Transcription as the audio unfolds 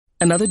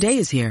Another day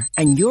is here,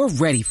 and you're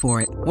ready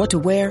for it. What to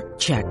wear?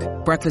 Check.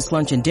 Breakfast,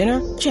 lunch, and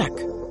dinner? Check.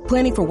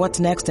 Planning for what's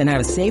next and how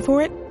to save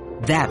for it?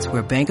 That's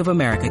where Bank of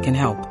America can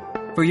help.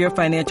 For your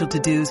financial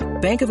to-dos,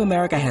 Bank of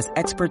America has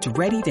experts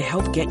ready to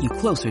help get you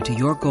closer to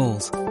your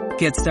goals.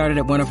 Get started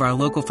at one of our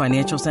local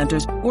financial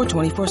centers or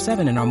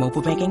 24/7 in our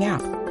mobile banking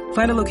app.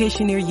 Find a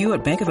location near you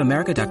at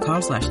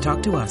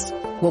bankofamerica.com/talktous.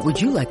 What would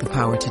you like the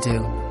power to do?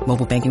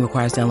 Mobile banking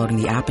requires downloading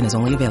the app and is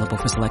only available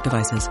for select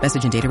devices.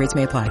 Message and data rates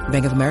may apply.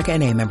 Bank of America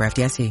N.A., member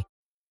FDIC.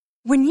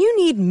 When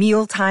you need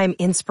mealtime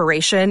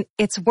inspiration,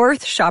 it's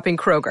worth shopping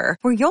Kroger,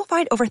 where you'll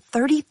find over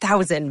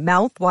 30,000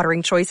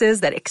 mouth-watering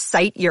choices that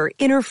excite your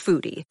inner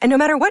foodie. And no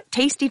matter what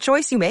tasty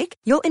choice you make,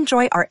 you'll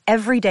enjoy our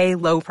everyday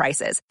low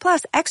prices,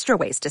 plus extra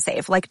ways to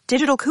save, like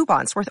digital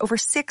coupons worth over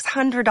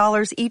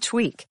 $600 each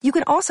week. You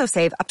can also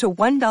save up to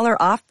 $1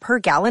 off per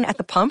gallon at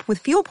the pump with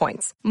fuel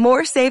points.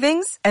 More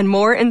savings and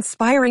more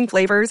inspiring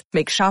flavors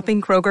make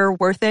shopping Kroger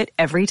worth it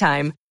every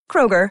time.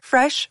 Kroger,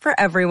 fresh for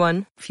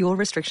everyone. Fuel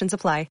restrictions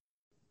apply.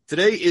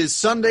 Today is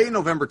Sunday,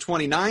 November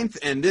 29th,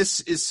 and this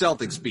is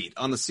Celtics Beat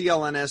on the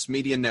CLNS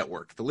Media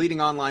Network, the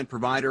leading online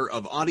provider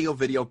of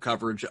audio-video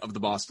coverage of the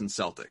Boston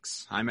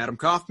Celtics. I'm Adam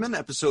Kaufman,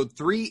 episode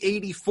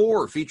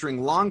 384,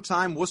 featuring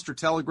longtime Worcester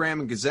Telegram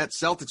and Gazette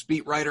Celtics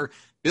beat writer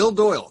Bill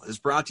Doyle, is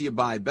brought to you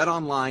by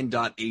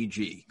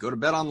betonline.ag. Go to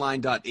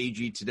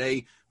betonline.ag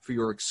today for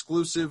your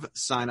exclusive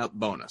sign-up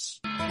bonus.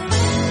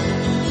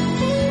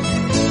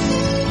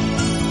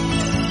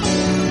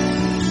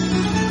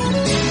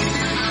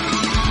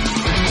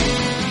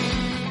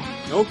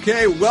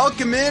 Okay,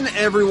 welcome in,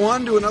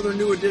 everyone, to another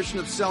new edition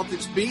of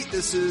Celtics Beat.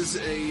 This is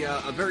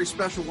a very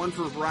special one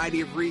for a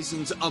variety of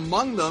reasons.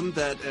 Among them,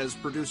 that as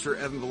producer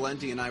Evan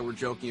Valenti and I were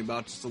joking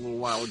about just a little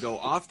while ago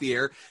off the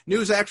air,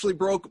 news actually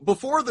broke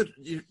before the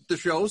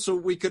show, so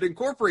we could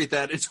incorporate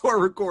that into our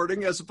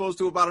recording as opposed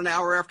to about an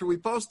hour after we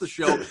post the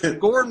show.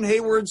 Gordon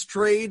Hayward's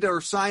trade, or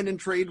sign and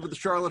trade with the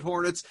Charlotte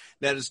Hornets,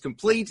 that is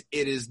complete.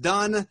 It is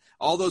done.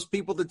 All those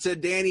people that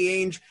said Danny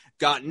Ainge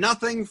got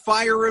nothing,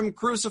 fire him,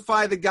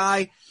 crucify the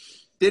guy,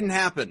 didn't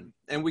happen,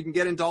 and we can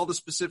get into all the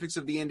specifics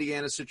of the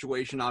Indiana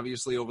situation,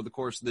 obviously, over the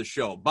course of this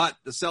show. But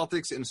the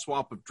Celtics, in a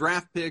swap of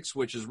draft picks,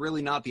 which is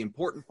really not the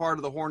important part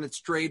of the Hornets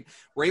trade,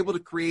 were able to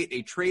create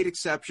a trade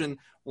exception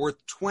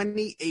worth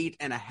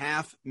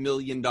 $28.5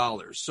 million.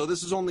 So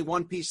this is only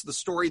one piece of the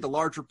story. The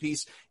larger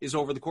piece is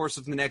over the course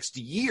of the next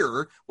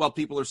year, while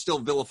people are still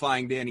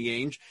vilifying Danny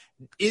Ainge.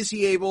 Is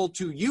he able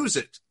to use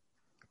it?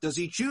 Does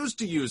he choose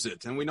to use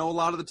it? And we know a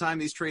lot of the time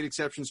these trade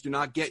exceptions do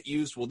not get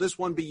used. Will this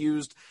one be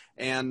used?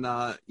 And,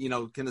 can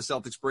the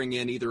Celtics bring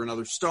in either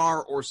another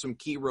star or some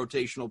key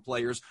rotational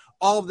players?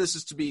 All of this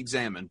is to be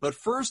examined. But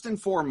first and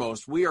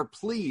foremost, we are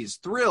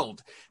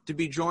thrilled to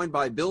be joined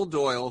by Bill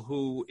Doyle,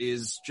 who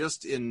is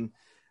just in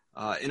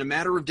a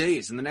matter of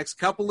days, in the next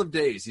couple of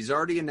days, he's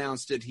already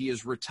announced it. He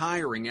is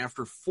retiring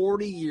after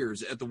 40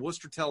 years at the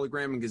Worcester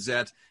Telegram and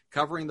Gazette,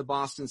 covering the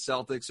Boston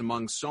Celtics,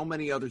 among so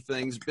many other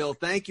things. Bill,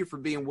 thank you for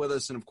being with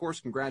us, and, of course,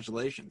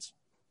 congratulations.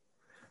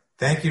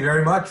 Thank you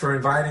very much for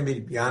inviting me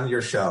to be on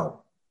your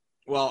show.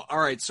 Well, all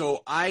right,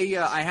 so I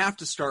have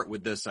to start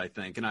with this, I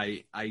think, and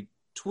I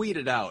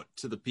tweeted out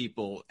to the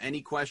people,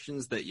 any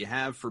questions that you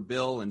have for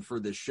Bill and for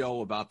this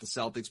show about the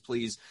Celtics,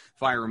 please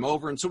fire them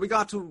over. And so we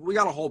got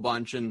a whole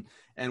bunch, and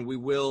we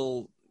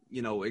will,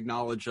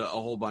 acknowledge a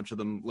whole bunch of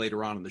them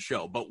later on in the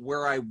show. But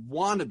where I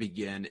want to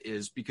begin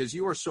is because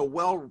you are so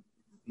well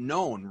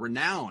known,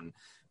 renowned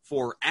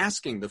for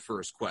asking the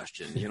first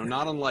question,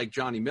 not unlike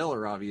Johnny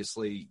Miller,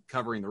 obviously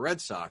covering the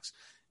Red Sox.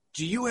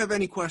 Do you have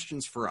any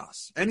questions for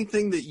us?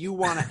 Anything that you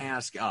want to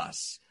ask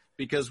us?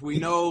 Because we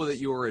know that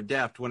you are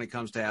adept when it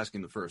comes to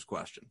asking the first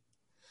question.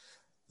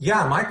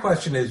 Yeah, my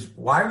question is,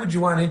 why would you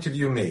want to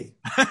interview me?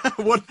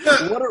 What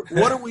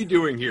are we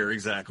doing here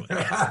exactly?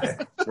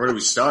 Where do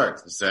we start?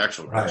 That's the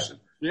actual question.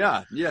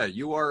 Yeah.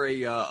 You are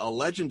a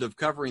legend of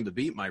covering the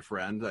beat, my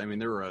friend. I mean,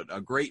 there are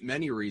a great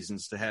many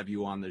reasons to have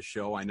you on this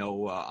show. I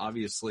know,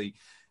 obviously,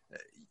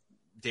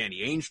 Danny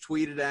Ainge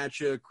tweeted at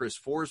you. Chris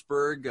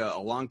Forsberg, a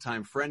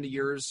longtime friend of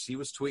yours, he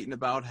was tweeting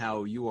about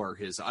how you are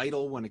his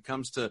idol when it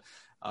comes to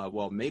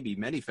maybe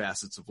many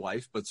facets of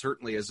life, but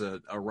certainly as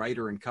a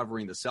writer and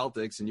covering the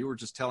Celtics. And you were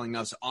just telling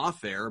us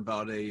off air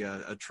about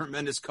a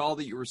tremendous call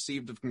that you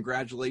received of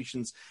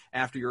congratulations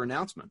after your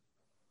announcement.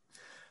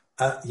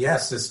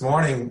 Yes, this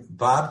morning,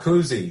 Bob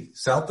Cousy,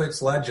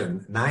 Celtics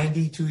legend,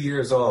 92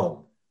 years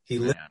old. He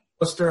lived in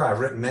Worcester. I've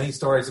written many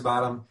stories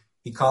about him.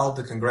 He called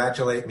to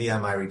congratulate me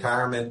on my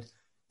retirement.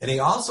 And he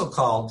also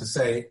called to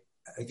say,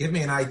 give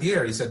me an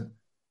idea. He said,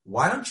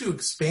 why don't you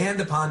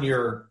expand upon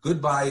your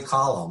goodbye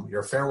column,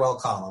 your farewell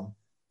column,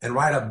 and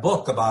write a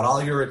book about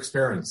all your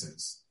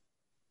experiences?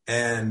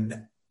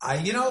 And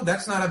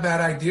that's not a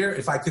bad idea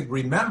if I could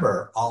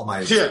remember all my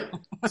experiences.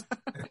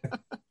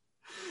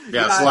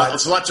 Yeah,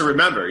 it's a lot to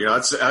remember.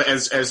 It's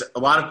as a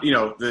lot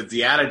of,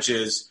 the adage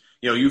is,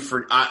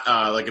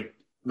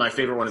 my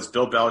favorite one is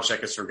Bill Belichick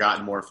has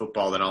forgotten more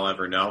football than I'll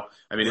ever know.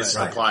 I mean, this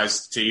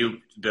applies to you,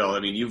 Bill. I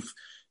mean,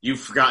 you've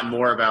forgotten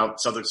more about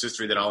Celtics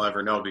history than I'll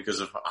ever know because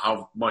of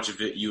how much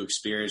of it you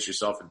experienced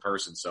yourself in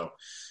person. So,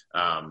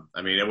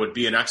 I mean, it would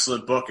be an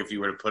excellent book if you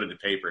were to put it to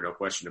paper, no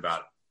question about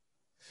it.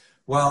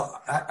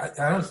 Well, I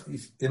don't,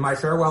 in my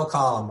farewell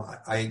column,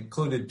 I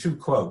included 2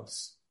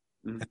 quotes.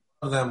 Mm-hmm. One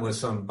of them was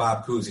from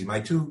Bob Cousy. My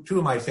two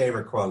of my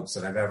favorite quotes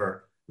that I've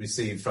ever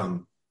received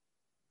from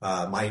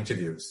my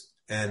interviews.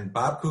 And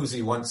Bob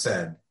Cousy once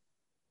said,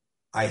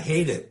 "I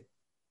hate it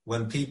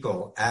when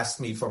people ask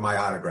me for my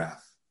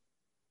autograph.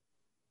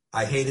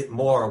 I hate it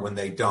more when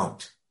they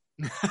don't."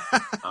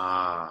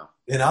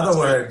 In other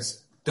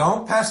words,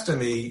 don't pester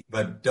me,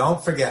 but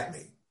don't forget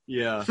me.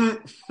 Yeah.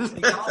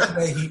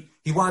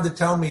 He wanted to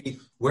tell me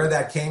where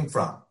that came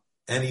from.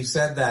 And he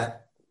said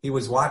that he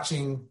was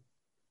watching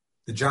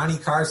the Johnny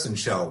Carson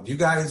show. Do you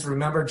guys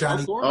remember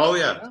Johnny? Oh,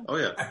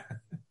 yeah.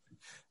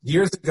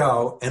 Years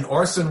ago, and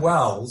Orson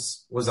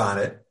Welles was on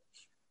it.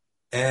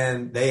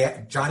 And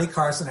Johnny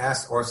Carson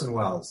asked Orson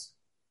Welles,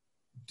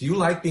 "Do you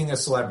like being a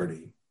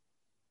celebrity?"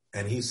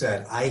 And he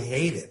said, "I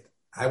hate it.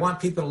 I want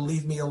people to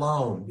leave me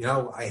alone. You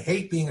know, I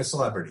hate being a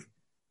celebrity.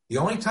 The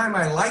only time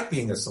I like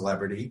being a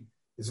celebrity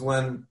is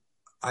when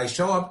I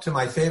show up to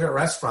my favorite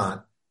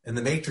restaurant and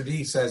the maitre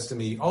d' says to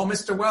me, 'Oh,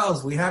 Mr.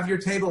 Wells, we have your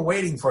table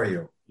waiting for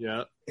you.'"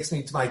 Yeah. Takes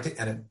me to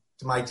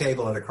my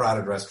table at a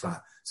crowded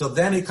restaurant. So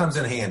then it comes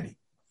in handy.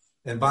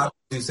 And Bob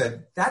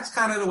said, that's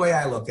kind of the way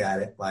I look at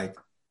it. Like,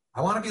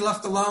 I want to be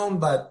left alone,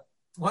 but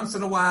once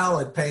in a while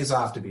it pays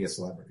off to be a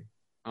celebrity.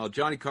 Oh,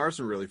 Johnny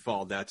Carson really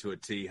followed that to a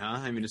T, huh?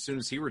 I mean, as soon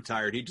as he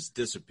retired, he just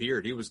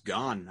disappeared. He was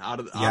gone out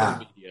of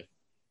the media.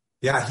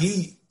 Yeah,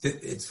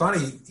 it's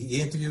funny.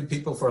 He interviewed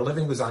people for a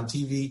living, was on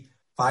TV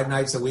 5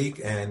 nights a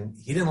week, and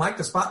he didn't like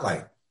the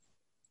spotlight.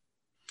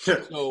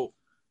 So,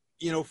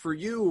 for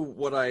you,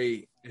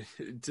 I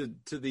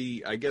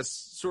guess,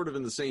 sort of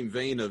in the same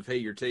vein of, hey,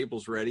 your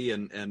table's ready,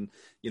 and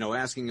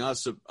asking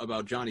us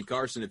about Johnny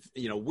Carson. If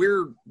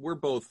we're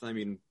both, I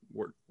mean,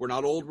 we're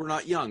not old, we're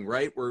not young,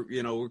 right?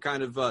 We're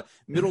kind of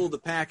middle of the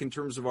pack in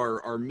terms of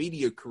our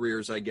media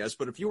careers, I guess.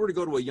 But if you were to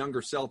go to a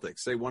younger Celtics,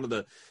 say one of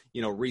the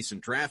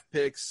recent draft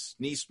picks,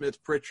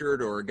 Nesmith,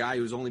 Pritchard, or a guy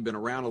who's only been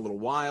around a little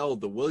while,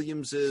 the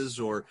Williamses,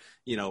 or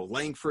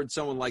Langford,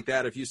 someone like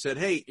that, if you said,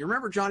 "Hey, you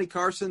remember Johnny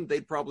Carson?"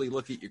 they'd probably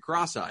look at you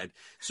cross-eyed.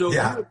 So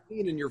yeah. You have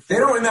seen in your they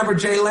don't remember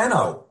Jay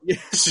Leno. Yeah,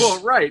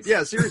 well, right,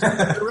 yeah, seriously.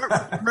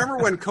 remember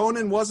when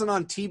Conan wasn't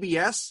on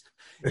TBS?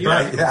 In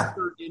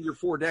your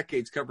 4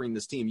 decades covering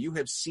this team, you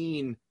have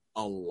seen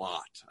a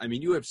lot. I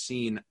mean, you have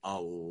seen a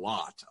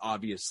lot,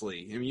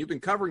 obviously. I mean, you've been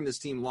covering this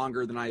team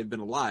longer than I have been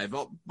alive,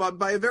 but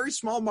by a very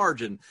small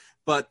margin,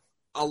 but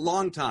a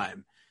long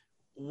time.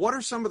 What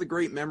are some of the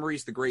great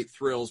memories, the great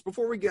thrills?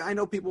 Before we get, I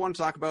know people want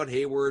to talk about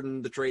Hayward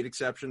and the trade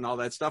exception and all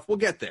that stuff. We'll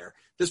get there.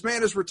 This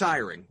man is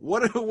retiring.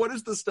 What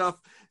is the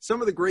stuff, some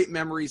of the great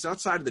memories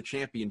outside of the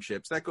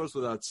championships, that goes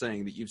without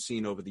saying, that you've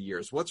seen over the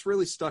years? What's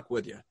really stuck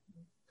with you?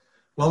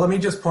 Well, let me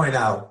just point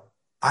out,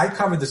 I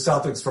covered the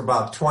Celtics for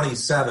about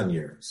 27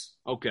 years.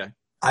 Okay.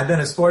 I've been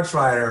a sports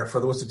writer for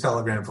the Worcester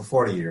Telegram for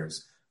 40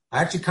 years.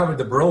 I actually covered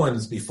the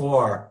Bruins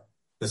before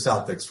the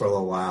Celtics for a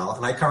little while,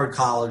 and I covered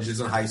colleges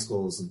and high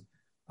schools.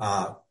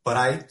 But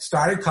I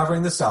started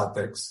covering the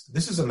Celtics.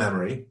 This is a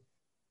memory.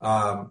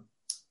 The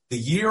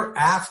year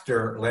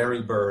after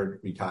Larry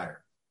Bird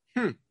retired.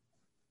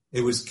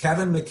 It was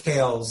Kevin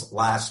McHale's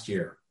last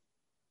year.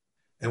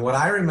 And what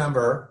I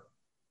remember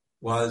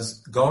was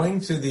going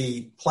to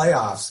the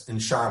playoffs in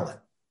Charlotte,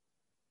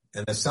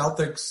 and the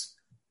Celtics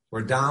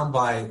were down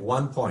by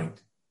 1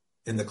 point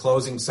in the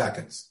closing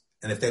seconds.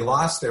 And if they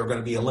lost, they were going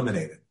to be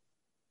eliminated.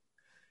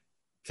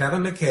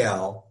 Kevin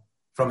McHale,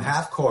 from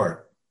half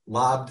court,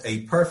 lobbed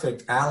a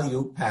perfect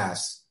alley-oop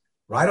pass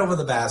right over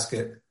the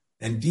basket,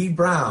 and Dee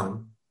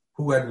Brown,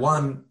 who had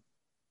won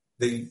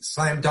the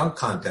slam dunk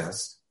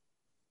contest,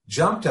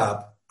 jumped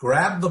up,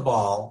 grabbed the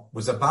ball,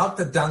 was about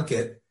to dunk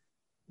it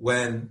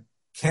when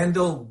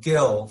Kendall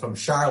Gill from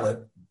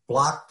Charlotte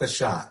blocked the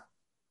shot.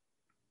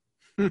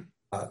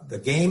 The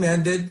game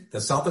ended. The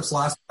Celtics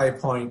lost by a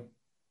point.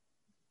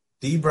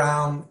 Dee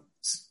Brown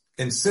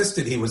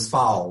insisted he was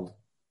fouled.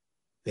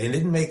 They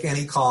didn't make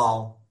any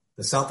call.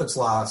 The Celtics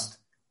lost.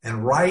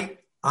 And right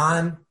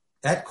on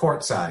at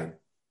courtside,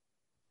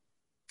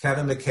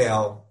 Kevin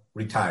McHale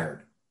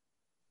retired.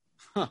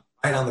 Right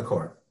on the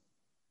court.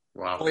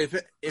 Wow. Well,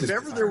 if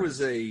ever there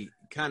was a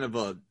kind of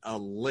a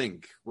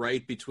link,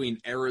 right, between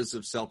eras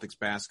of Celtics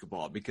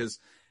basketball, because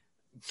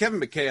Kevin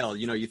McHale,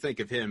 you think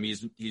of him,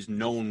 he's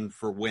known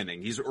for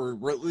winning.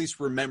 Or at least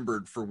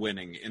remembered for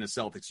winning in a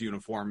Celtics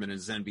uniform in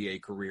his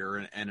NBA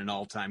career, and an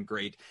all-time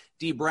great.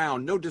 Dee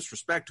Brown, no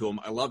disrespect to him,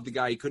 I love the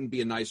guy, he couldn't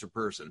be a nicer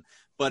person,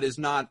 but is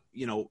not,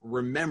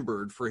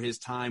 remembered for his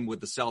time with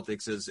the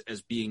Celtics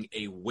as being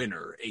a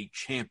winner, a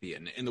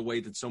champion, in the way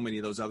that so many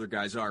of those other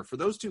guys are. For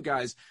those two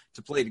guys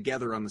to play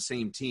together on the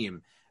same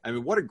team, I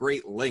mean, what a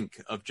great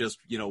link of just,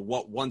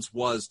 what once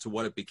was to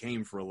what it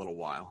became for a little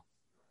while.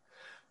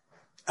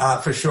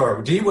 For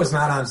sure. Dee was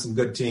not on some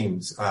good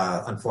teams,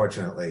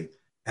 unfortunately.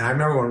 And I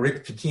remember when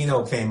Rick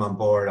Pitino came on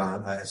board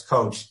as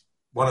coach,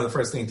 one of the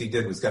first things he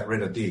did was get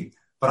rid of Dee.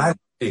 But I like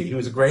He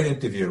was a great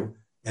interview,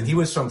 and he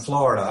was from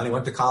Florida, and he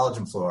went to college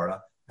in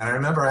Florida. And I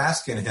remember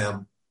asking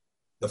him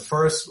the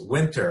first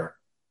winter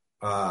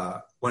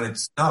when it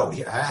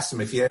snowed. I asked him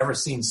if he had ever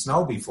seen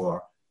snow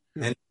before,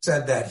 and he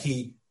said that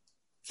he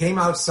came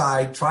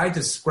outside, tried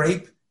to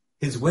scrape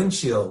his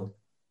windshield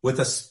with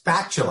a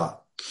spatula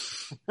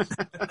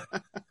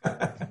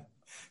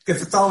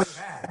because it's all he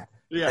had.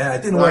 Yeah, and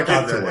it didn't work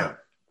out too well.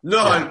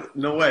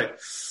 No way.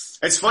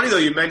 It's funny though.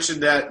 You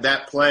mentioned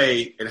that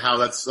play and how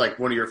that's like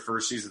one of your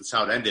first seasons,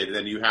 how it ended, and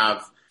then you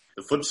have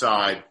the flip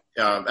side.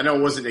 I know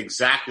it wasn't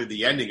exactly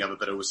the ending of it,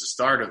 but it was the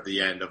start of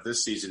the end of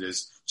this season.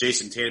 Is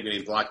Jason Tatum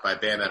getting blocked by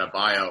Bam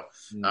Adebayo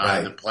in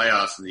the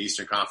playoffs in the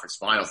Eastern Conference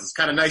Finals? It's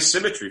kind of nice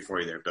symmetry for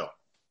you there, Bill.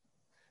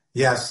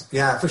 Yes,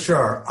 yeah, for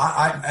sure.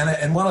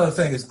 And one other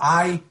thing is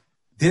I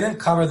didn't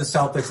cover the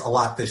Celtics a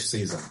lot this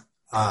season.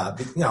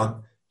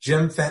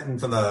 Jim Fenton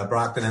from the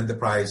Brockton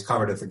Enterprise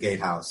covered it for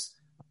Gatehouse.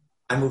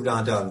 I moved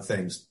on to other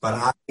things,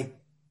 but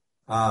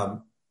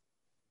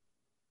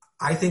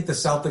I think the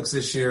Celtics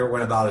this year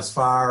went about as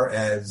far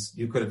as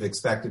you could have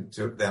expected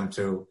them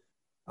to.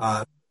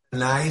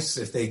 Nice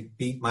if they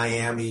beat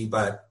Miami,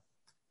 but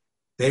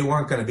they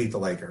weren't going to beat the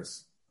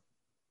Lakers.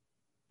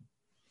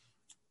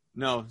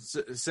 No,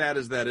 sad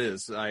as that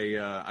is, I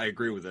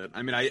agree with it.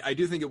 I mean, I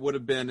do think it would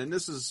have been, and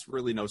this is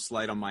really no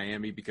slight on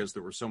Miami because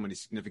there were so many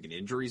significant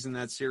injuries in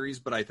that series,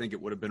 but I think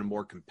it would have been a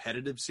more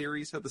competitive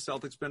series had the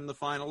Celtics been in the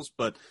finals.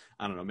 But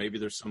I don't know, maybe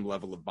there's some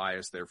level of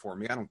bias there for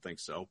me. I don't think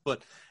so.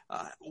 But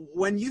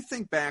when you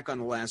think back on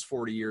the last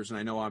 40 years, and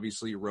I know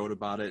obviously you wrote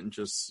about it and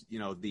just,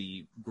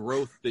 the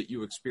growth that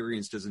you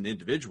experienced as an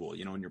individual,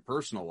 in your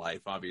personal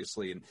life,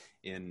 obviously,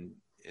 in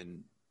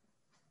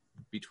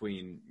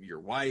between your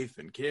wife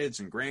and kids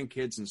and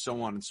grandkids and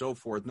so on and so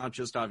forth, not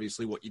just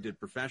obviously what you did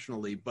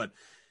professionally, but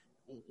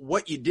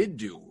what you did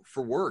do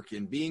for work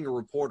and being a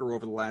reporter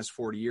over the last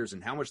 40 years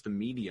and how much the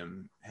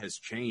medium has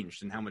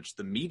changed and how much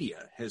the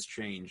media has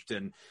changed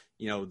and,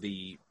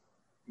 the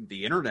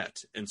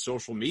internet and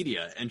social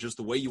media and just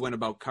the way you went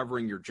about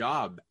covering your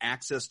job,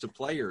 access to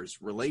players,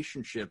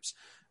 relationships,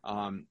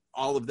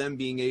 all of them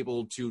being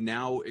able to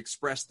now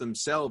express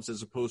themselves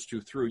as opposed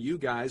to through you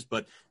guys,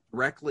 but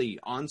directly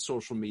on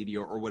social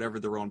media or whatever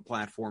their own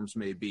platforms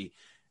may be.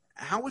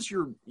 How has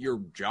your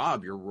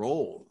job, your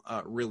role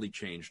really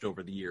changed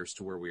over the years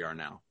to where we are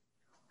now?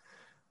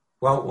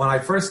 Well, when I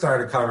first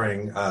started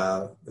covering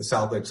the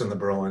Celtics and the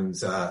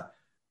Bruins,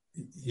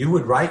 you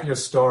would write your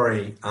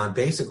story on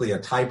basically a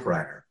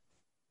typewriter.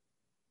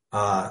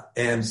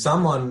 And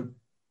someone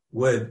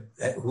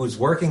who's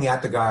working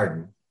at the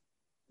Garden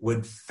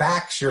would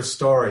fax your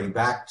story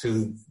back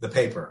to the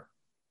paper.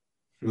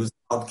 It was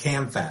called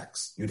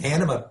Camfax. You'd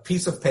hand them a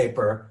piece of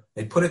paper,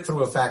 they'd put it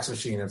through a fax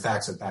machine and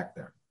fax it back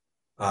there.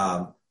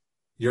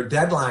 Your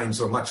deadlines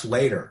were much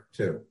later,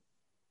 too.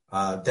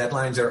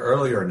 Deadlines are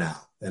earlier now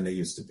than they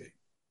used to be.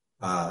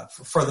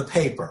 For the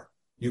paper,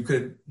 you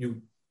could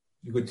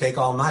take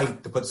all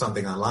night to put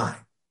something online.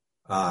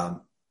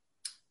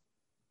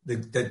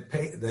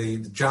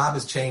 The job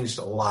has changed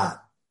a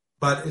lot,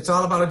 but it's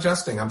all about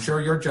adjusting. I'm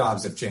sure your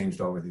jobs have changed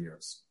over the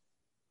years.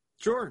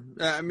 Sure.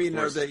 I mean,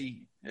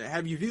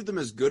 have you viewed them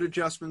as good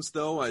adjustments,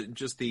 though?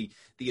 Just the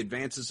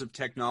advances of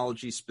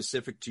technology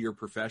specific to your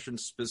profession,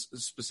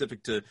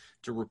 specific to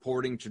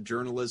reporting, to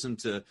journalism,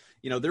 to,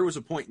 there was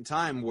a point in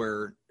time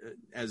where,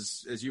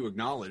 as you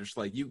acknowledged,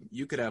 like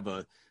you could have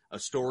a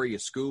story, a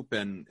scoop,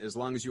 and as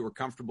long as you were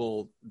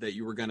comfortable that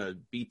you were going to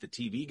beat the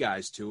TV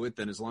guys to it,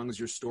 then as long as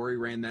your story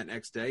ran that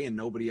next day and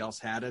nobody else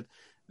had it,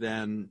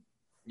 then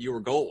you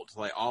were gold,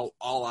 like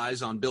all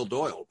eyes on Bill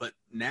Doyle. But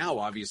now,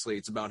 obviously,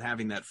 it's about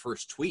having that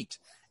first tweet.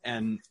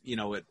 And,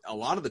 a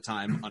lot of the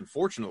time,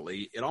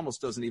 unfortunately, it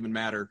almost doesn't even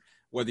matter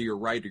whether you're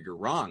right or you're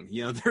wrong.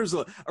 There's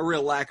a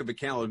real lack of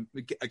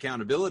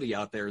accountability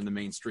out there in the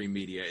mainstream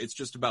media. It's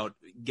just about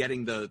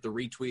getting the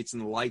retweets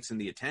and the likes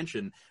and the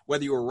attention.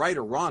 Whether you were right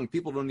or wrong,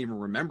 people don't even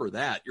remember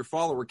that. Your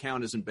follower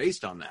count isn't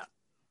based on that.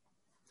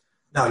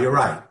 No, you're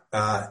right.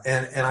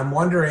 And I'm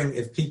wondering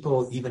if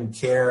people even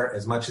care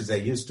as much as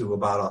they used to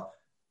about a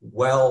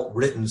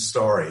well-written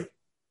story.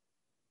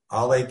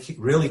 All they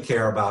really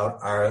care about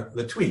are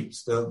the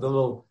tweets, the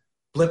little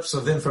blips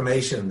of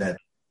information that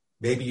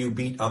maybe you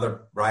beat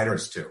other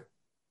writers to.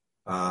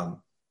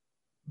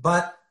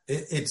 But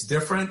it's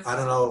different. I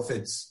don't know if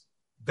it's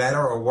better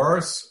or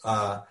worse.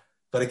 But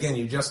again,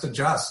 you just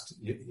adjust.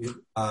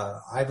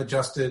 I've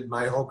adjusted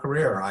my whole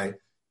career.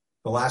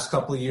 The last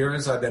couple of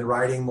years, I've been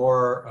writing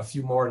a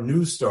few more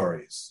news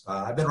stories.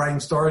 I've been writing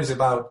stories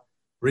about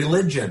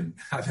religion.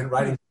 I've been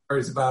writing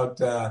stories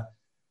about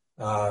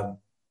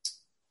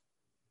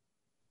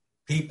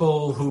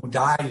people who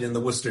died in the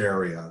Worcester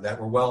area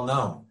that were well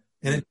known,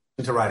 in addition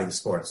to writing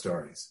sports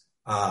stories.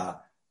 And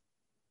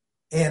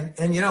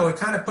it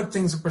kind of put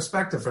things in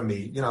perspective for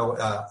me.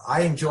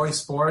 I enjoy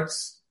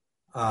sports.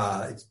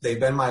 They've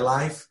been my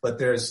life, but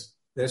there's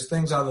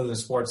things other than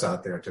sports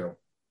out there too.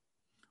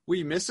 Will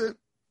you miss it?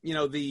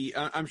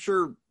 I'm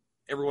sure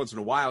every once in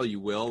a while you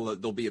will.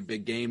 There'll be a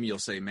big game. You'll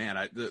say,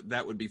 man,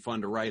 that would be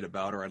fun to write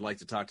about, or I'd like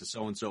to talk to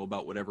so-and-so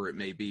about whatever it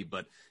may be.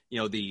 But,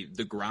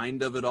 the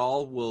grind of it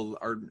all,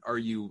 are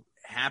you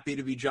happy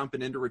to be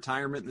jumping into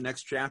retirement in the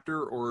next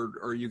chapter, or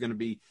are you going to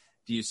be,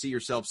 do you see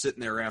yourself sitting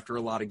there after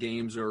a lot of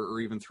games or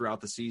even throughout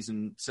the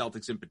season,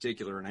 Celtics in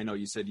particular? And I know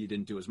you said you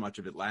didn't do as much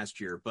of it last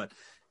year, but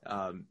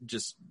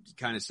just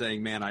kind of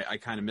saying, man, I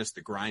kind of missed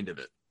the grind of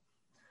it.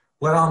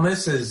 What I'll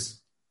miss is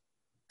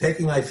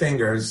taking my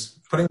fingers,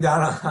 putting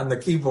down on the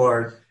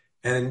keyboard,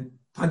 and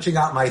punching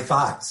out my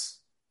thoughts.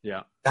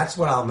 Yeah. That's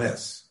what I'll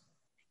miss.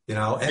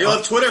 And you'll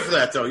have Twitter for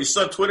that, though. You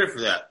still have Twitter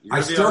for that.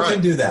 I still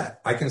can do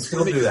that. I can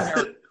still do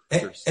that.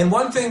 And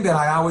one thing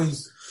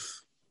that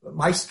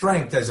my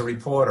strength as a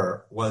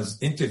reporter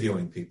was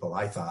interviewing people,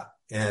 I thought.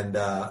 And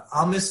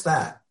I'll miss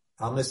that.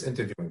 I'll miss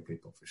interviewing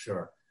people for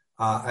sure.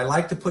 I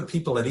like to put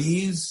people at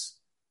ease,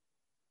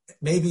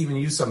 maybe even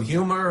use some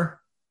humor,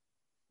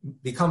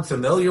 become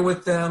familiar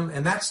with them.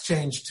 And that's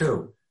changed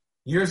too.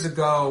 Years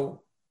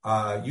ago,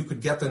 you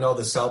could get to know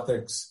the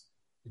Celtics.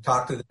 You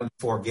talk to them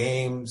before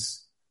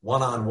games,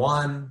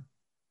 one-on-one.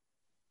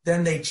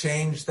 Then they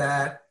changed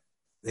that.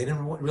 They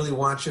didn't really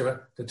want you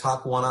to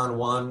talk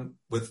one-on-one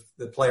with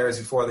the players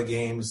before the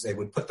games. They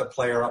would put the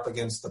player up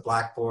against the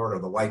blackboard or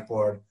the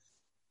whiteboard,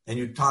 and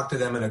you'd talk to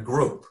them in a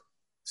group.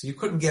 So you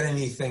couldn't get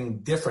anything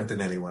different than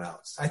anyone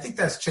else. I think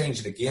that's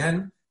changed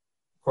again.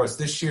 Of course,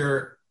 this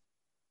year,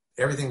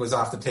 everything was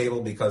off the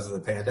table because of the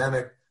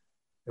pandemic.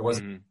 There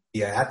wasn't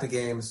media at the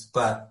games,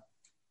 but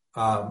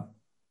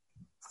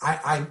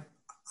I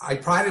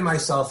prided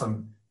myself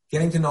on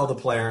getting to know the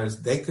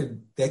players. They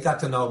got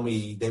to know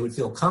me. They would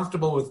feel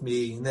comfortable with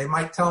me, and they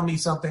might tell me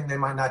something they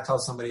might not tell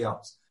somebody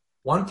else.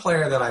 One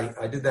player that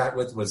I did that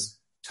with was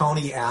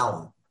Tony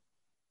Allen.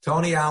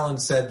 Tony Allen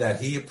said that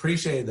he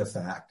appreciated the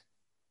fact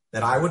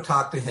that I would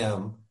talk to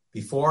him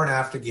before and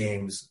after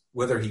games,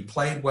 whether he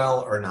played well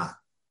or not.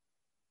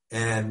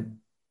 And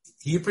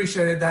he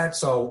appreciated that.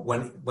 So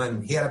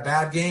when he had a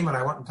bad game and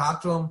I went and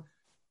talked to him,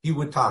 he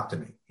would talk to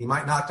me. He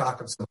might not talk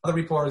to some other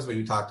reporters, but he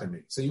would talk to me.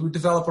 So you would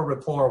develop a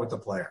rapport with the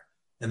player.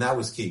 And that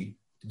was key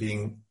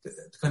to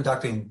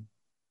conducting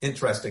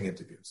interesting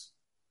interviews.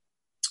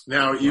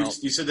 Now, you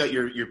said that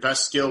your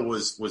best skill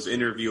was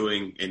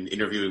interviewing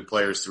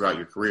players throughout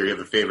your career. You have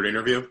a favorite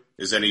interview?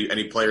 Is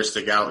any player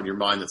stick out in your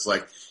mind that's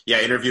like,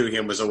 yeah, interviewing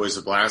him was always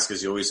a blast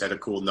because he always had a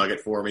cool nugget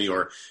for me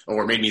or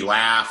made me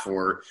laugh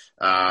or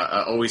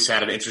always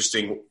had an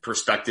interesting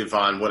perspective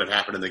on what had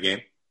happened in the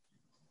game?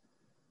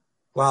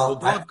 Well,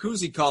 Bob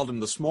Cousy called him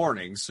this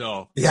morning,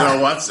 so. Yeah.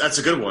 So that's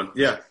a good one.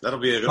 Yeah, that'll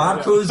be a good one.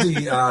 Bob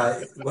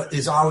Cousy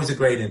is always a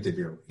great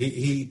interview.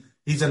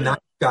 He's a nice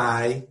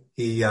guy.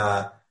 He's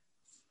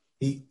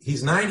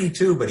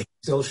 92, but he's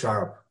still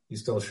sharp.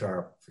 He's still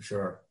sharp for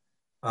sure.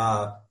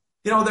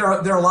 There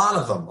are a lot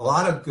of them, a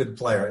lot of good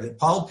players.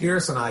 Paul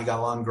Pierce and I got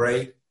along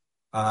great.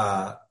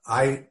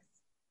 I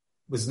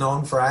was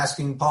known for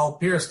asking Paul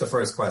Pierce the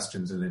first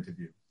questions in an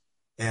interview.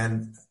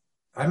 And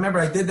I remember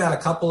I did that a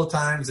couple of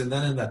times. And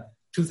then in the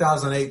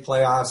 2008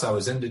 playoffs, I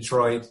was in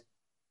Detroit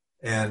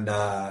and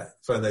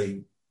for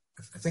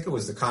I think it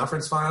was the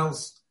conference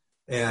finals.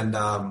 And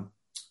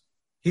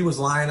he was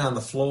lying on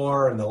the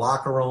floor in the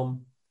locker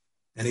room.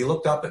 And he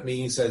looked up at me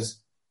and he says,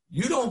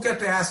 "You don't get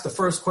to ask the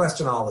first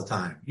question all the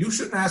time. You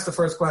shouldn't ask the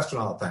first question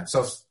all the time."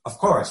 So, of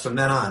course, from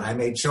then on, I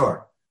made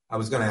sure I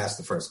was going to ask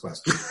the first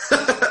question.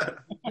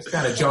 He's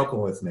kind of joking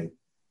with me.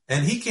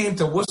 And he came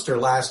to Worcester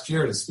last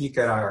year to speak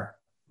at our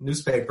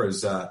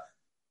newspaper's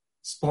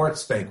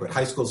sports banquet,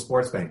 high school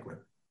sports banquet.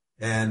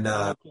 And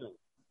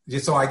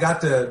so I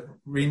got to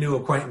renew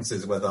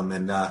acquaintances with him.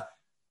 And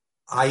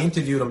I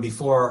interviewed him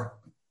before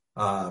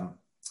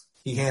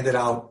he handed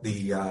out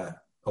the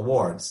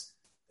awards.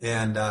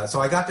 And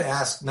so I got to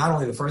ask not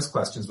only the first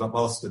questions, but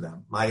most of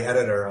them. My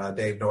editor,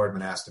 Dave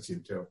Nordman, asked a few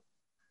too.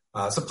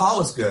 So Paul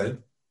was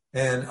good.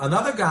 And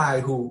another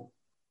guy who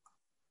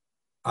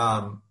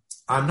I'm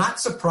not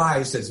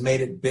surprised has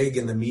made it big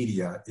in the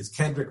media is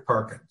Kendrick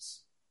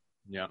Perkins.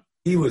 Yeah.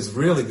 He was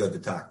really good to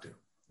talk to,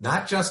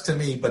 not just to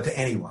me, but to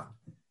anyone.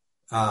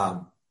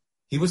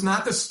 He was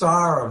not the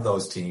star of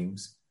those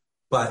teams,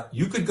 but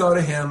you could go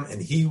to him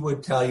and he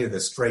would tell you the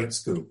straight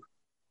scoop.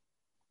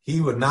 He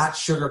would not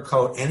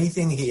sugarcoat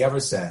anything he ever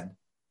said.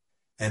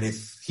 And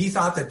if he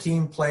thought the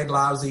team played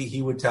lousy,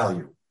 he would tell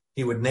you.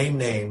 He would name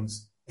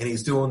names, and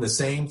he's doing the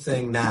same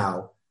thing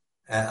now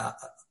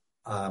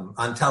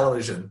on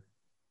television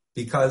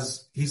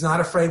because he's not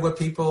afraid what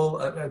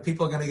people are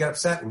going to get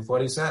upset with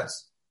what he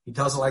says. He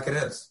tells it like it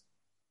is.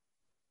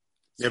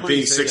 Yeah,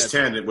 being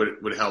 6'10", it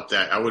would help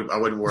that. I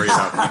wouldn't worry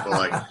about people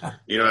like,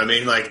 you know what I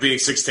mean? Like being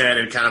 6'10"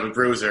 and kind of a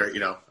bruiser,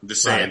 I'm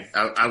just saying.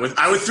 Right.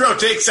 I would throw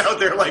takes out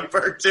there like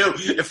Burke too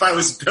if I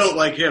was built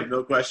like him,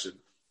 no question.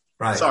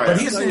 Right. Sorry, but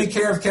he doesn't even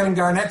care if Kevin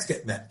Garnett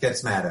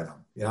gets mad at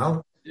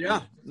him,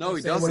 Yeah, no,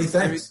 he doesn't. What he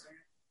thinks.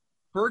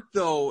 Burke,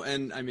 though,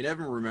 and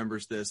Evan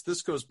remembers this.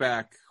 This goes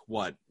back,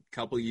 a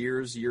couple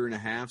years, year and a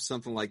half,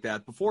 something like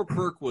that. Before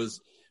Burke was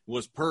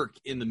Perk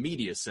in the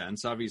media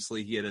sense.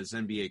 Obviously, he had his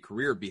NBA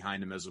career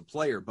behind him as a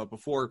player, but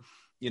before,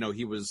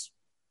 he was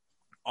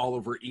all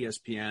over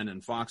ESPN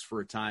and Fox for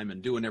a time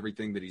and doing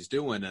everything that he's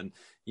doing. And,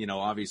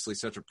 obviously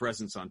such a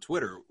presence on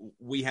Twitter.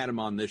 We had him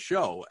on this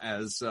show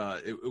as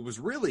it was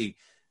really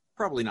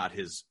probably not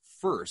his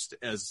first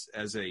as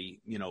a,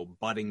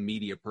 budding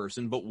media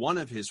person, but one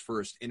of his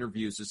first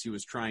interviews as he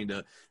was trying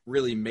to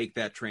really make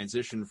that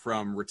transition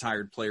from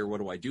retired player, what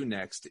do I do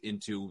next,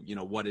 into,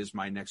 what is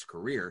my next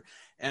career?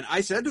 And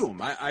I said to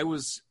him, I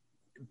was,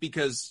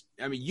 because,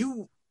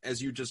 you,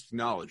 as you just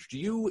acknowledged,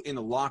 you in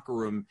the locker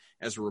room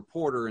as a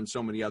reporter and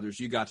so many others,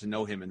 you got to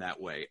know him in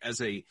that way. As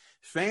a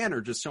fan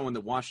or just someone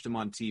that watched him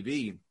on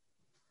TV,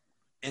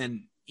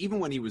 and even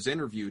when he was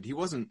interviewed, he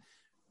wasn't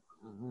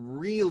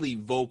really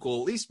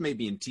vocal, at least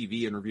maybe in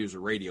TV interviews or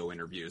radio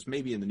interviews.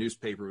 Maybe in the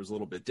newspaper it was a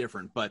little bit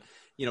different. But,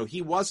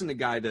 he wasn't a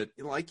guy that,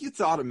 like, you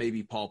thought of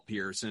maybe Paul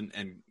Pierce and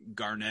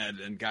Garnett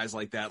and guys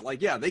like that.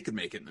 Like, yeah, they could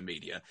make it in the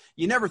media.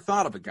 You never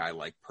thought of a guy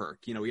like Perk.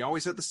 He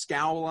always had the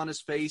scowl on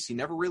his face. He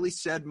never really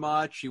said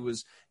much. He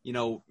was,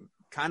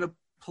 kind of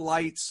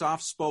polite,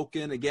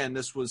 soft-spoken. Again,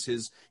 this was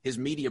his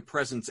media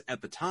presence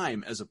at the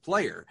time as a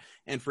player.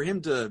 And for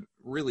him to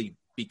really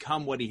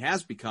become what he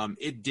has become,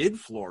 it did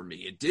floor me.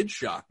 It did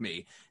shock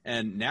me.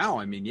 And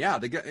now,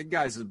 the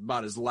guy's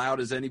about as loud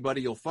as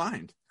anybody you'll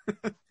find.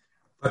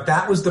 But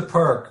that was the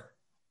Perk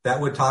that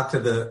would talk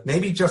to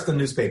maybe just the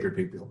newspaper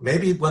people,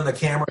 maybe when the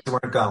cameras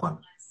weren't going.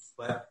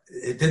 But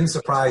it didn't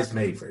surprise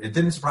me. It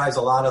didn't surprise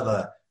a lot of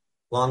the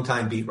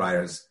longtime beat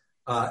writers.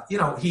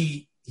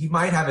 He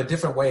might have a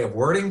different way of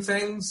wording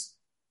things,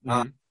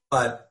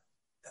 but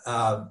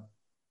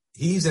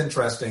he's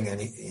interesting,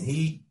 and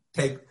he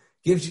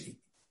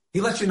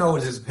lets you know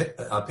what his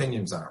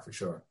opinions are, for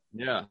sure.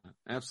 Yeah,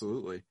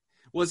 absolutely.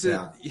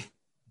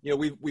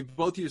 We've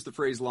both used the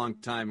phrase long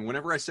time. And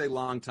whenever I say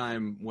long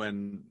time,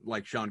 when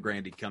like Sean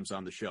Grandy comes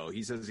on the show,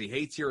 he says he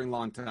hates hearing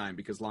long time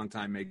because long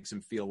time makes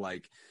him feel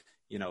like,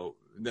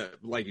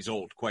 like he's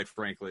old, quite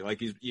frankly.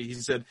 Like he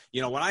said,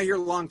 when I hear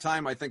long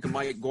time, I think of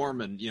Mike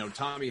Gorman,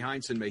 Tommy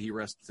Heinsohn, may he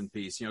rest in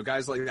peace.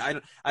 Guys like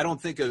that. I don't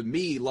think of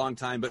me long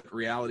time, but in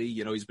reality,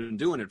 he's been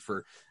doing it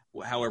for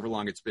however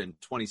long it's been,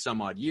 20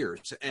 some odd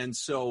years. And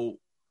so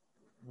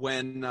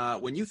when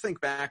you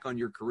think back on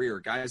your career,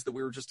 guys that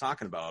we were just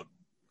talking about,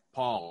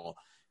 Paul,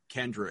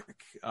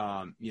 Kendrick,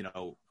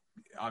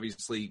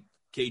 obviously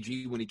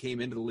KG when he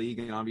came into the league,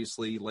 and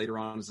obviously later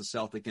on as a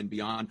Celtic and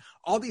beyond,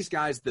 all these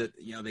guys that,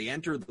 they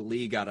entered the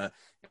league out of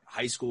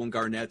high school in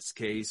Garnett's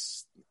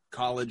case,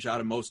 college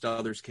out of most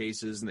others'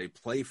 cases, and they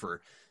play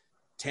for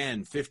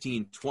 10,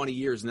 15, 20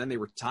 years, and then they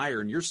retire,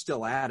 and you're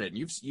still at it.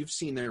 And you've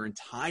seen their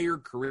entire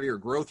career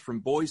growth from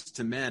boys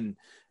to men,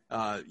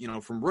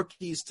 from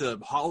rookies to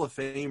Hall of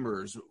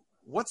Famers.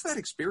 What's that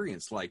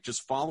experience like,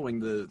 just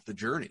following the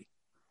journey?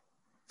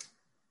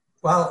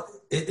 Well,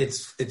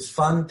 it's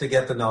fun to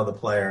get to know the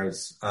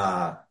players.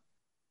 The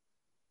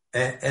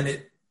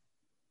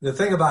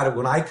thing about it,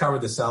 when I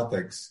covered the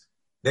Celtics,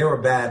 they were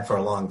bad for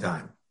a long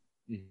time.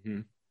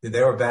 Mm-hmm.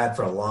 They were bad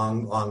for a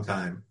long, long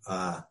time.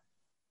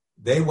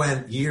 They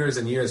went years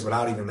and years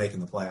without even making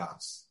the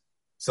playoffs.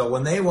 So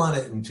when they won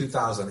it in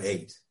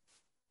 2008,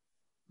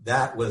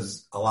 that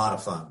was a lot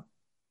of fun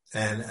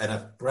and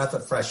a breath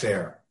of fresh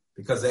air,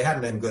 because they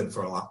hadn't been good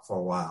for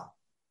a while.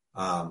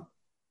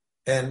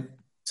 And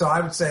so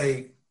I would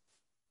say,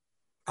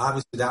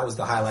 obviously, that was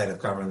the highlight of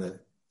covering the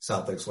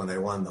Celtics when they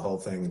won the whole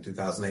thing in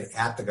 2008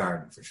 at the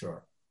Garden, for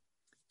sure.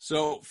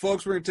 So,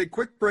 folks, we're going to take a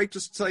quick break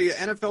just to tell you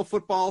NFL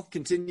football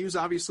continues,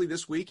 obviously,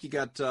 this week. You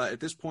got, at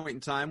this point in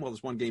time,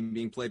 there's one game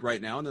being played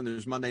right now, and then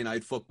there's Monday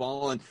Night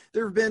Football. And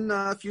there have been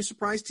a few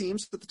surprise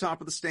teams at the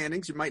top of the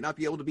standings. You might not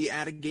be able to be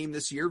at a game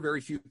this year. Very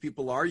few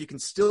people are. You can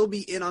still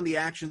be in on the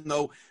action,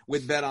 though,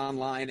 with Bet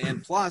Online.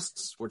 And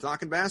plus, we're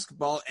talking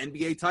basketball,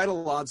 NBA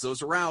title odds.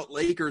 Those are out.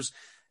 Lakers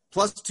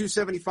plus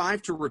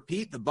 275 to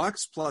repeat. The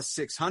Bucks plus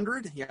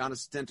 600.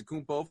 Giannis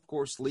Antetokounmpo, of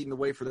course, leading the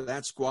way for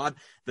that squad.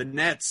 The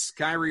Nets,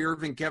 Kyrie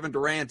Irving, Kevin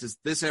Durant. Is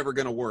this ever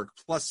going to work?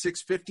 Plus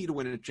 650 to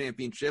win a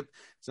championship.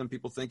 Some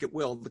people think it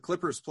will. The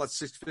Clippers plus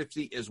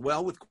 650 as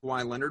well, with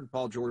Kawhi Leonard,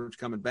 Paul George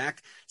coming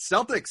back.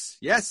 Celtics,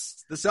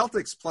 yes, the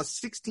Celtics plus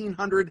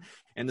 1,600.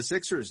 And the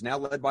Sixers, now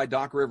led by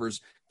Doc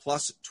Rivers,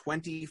 plus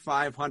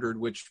 2,500,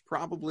 which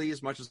probably,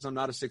 as much as I'm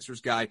not a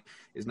Sixers guy,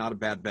 is not a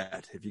bad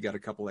bet if you got a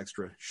couple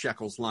extra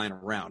shekels lying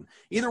around.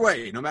 Either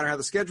way, no matter how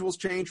the schedules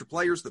change for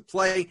players that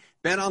play,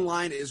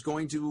 BetOnline is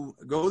going to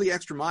go the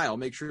extra mile,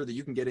 make sure that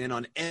you can get in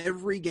on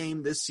every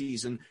game this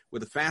season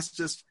with the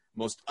fastest,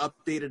 most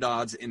updated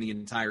odds in the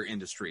entire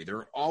industry. There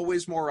are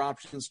always more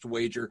options to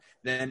wager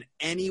than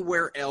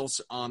anywhere else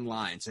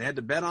online. So head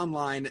to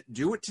BetOnline,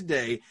 do it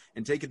today,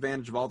 and take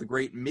advantage of all the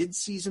great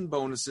mid-season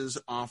bonuses,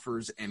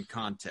 offers, and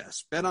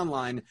contests.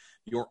 BetOnline,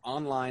 your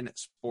online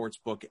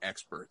sportsbook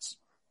experts.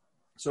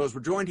 So as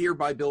we're joined here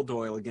by Bill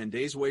Doyle, again,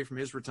 days away from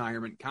his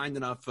retirement, kind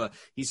enough,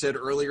 he said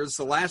earlier, it's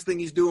the last thing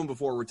he's doing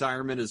before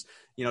retirement is,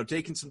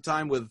 taking some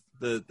time with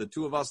the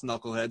two of us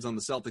knuckleheads on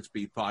the Celtics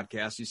Beat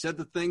podcast. You said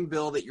the thing,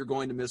 Bill, that you're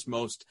going to miss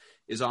most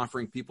is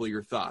offering people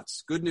your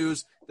thoughts. Good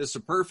news, this is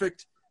a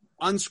perfect,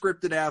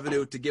 unscripted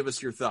avenue to give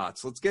us your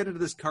thoughts. Let's get into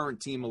this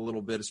current team a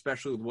little bit,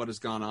 especially with what has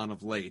gone on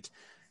of late.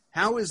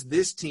 How is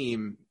this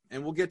team,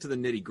 and we'll get to the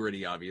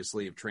nitty-gritty,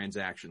 obviously, of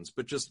transactions,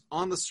 but just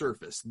on the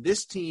surface,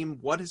 this team,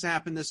 what has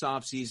happened this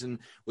offseason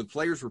with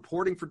players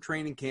reporting for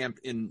training camp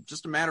in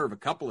just a matter of a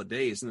couple of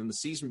days and then the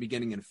season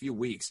beginning in a few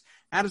weeks,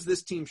 how does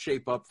this team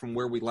shape up from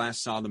where we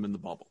last saw them in the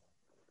bubble?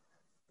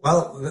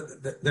 Well,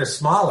 they're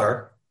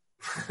smaller.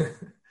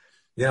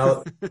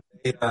 I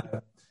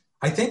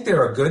think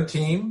they're a good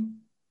team,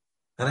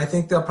 and I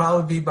think they'll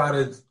probably be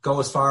go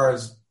as far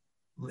as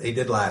they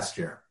did last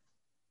year.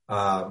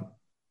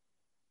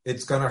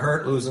 It's going to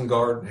hurt losing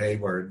Gordon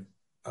Hayward.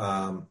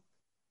 I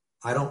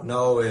don't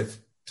know if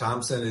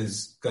Thompson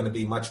is going to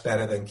be much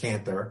better than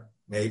Cantor.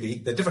 Maybe.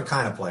 They're different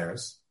kind of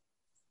players.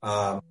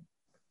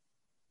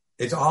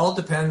 It all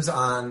depends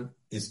on,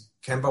 is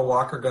Kemba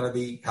Walker going to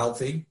be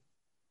healthy?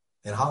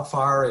 And how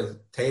far is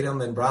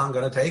Tatum and Brown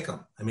going to take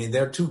them? I mean,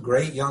 they're two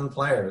great young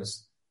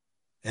players,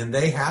 and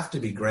they have to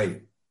be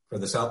great for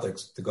the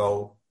Celtics to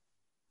go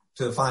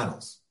to the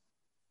finals.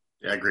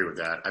 Yeah, I agree with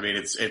that. I mean,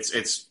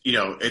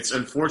 it's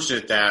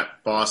unfortunate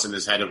that Boston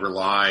has had to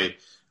rely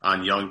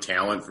on young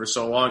talent for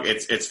so long.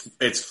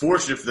 It's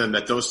fortunate for them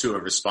that those two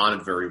have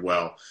responded very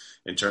well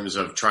in terms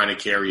of trying to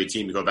carry a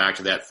team to go back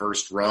to that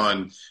first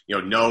run.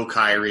 No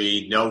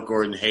Kyrie, no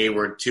Gordon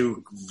Hayward,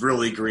 two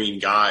really green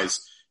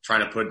guys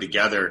trying to put it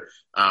together,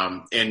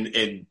 and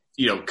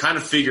kind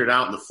of figure it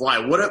out on the fly.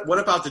 What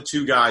about the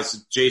two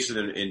guys, Jason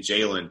and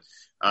Jalen,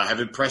 have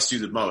impressed you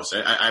the most?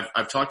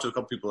 I've talked to a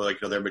couple people,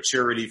 their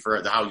maturity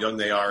for how young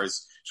they are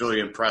is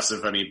really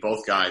impressive. I mean,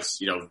 both guys,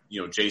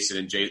 Jason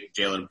and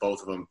Jalen,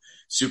 both of them,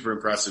 super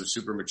impressive,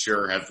 super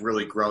mature, have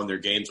really grown their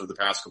games over the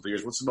past couple of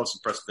years. What's the most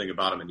impressive thing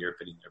about them in your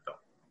opinion, Bill?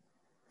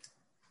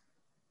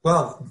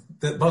 Well,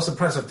 the most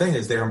impressive thing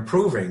is they're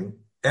improving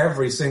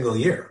every single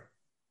year.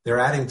 They're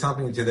adding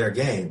something to their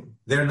game.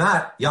 They're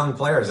not young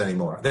players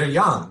anymore. They're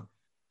young.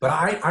 But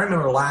I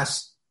remember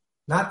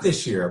not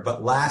this year,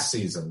 but last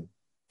season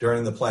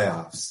during the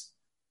playoffs.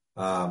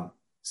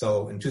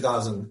 So in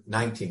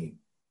 2019,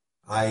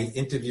 I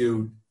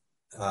interviewed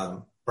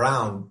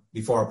Brown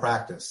before a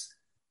practice.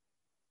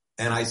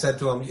 And I said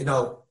to him,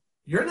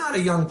 you're not a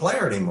young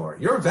player anymore.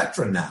 You're a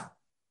veteran now.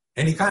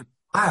 And he kind of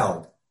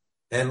smiled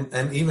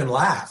and even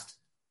laughed.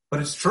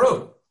 But it's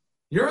true.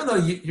 You're in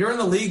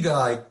the league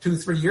like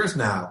 2-3 years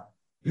now.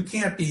 You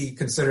can't be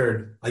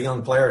considered a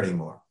young player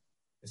anymore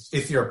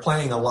if you're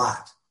playing a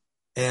lot,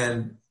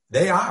 and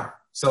they are.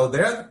 So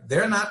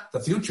they're not the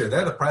future;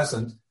 they're the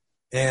present.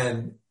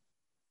 And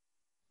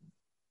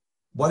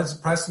what has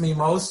impressed me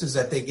most is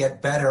that they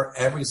get better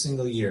every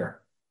single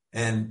year.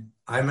 And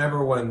I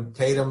remember when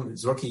Tatum,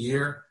 his rookie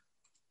year,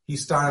 he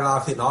started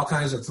off hitting all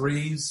kinds of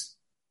threes,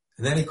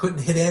 and then he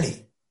couldn't hit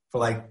any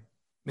for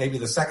maybe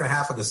the second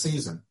half of the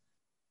season.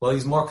 Well,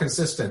 he's more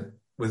consistent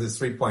with his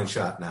three-point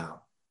shot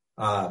now.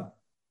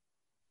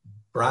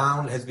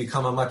 Brown has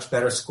become a much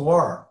better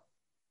scorer.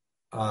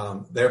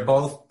 They're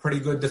both pretty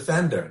good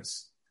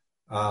defenders.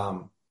 They're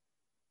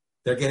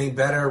getting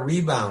better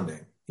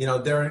rebounding.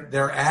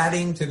 They're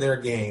adding to their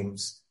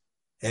games,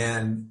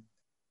 and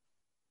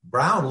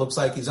Brown looks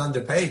like he's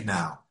underpaid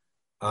now.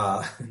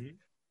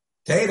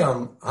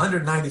 Tatum,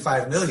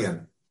 $195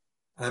 million.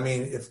 I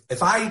mean,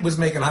 if I was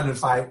making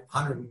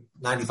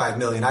 $195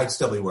 million, I'd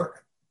still be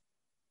working.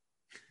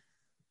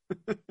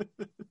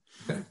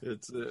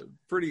 It's a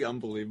pretty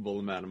unbelievable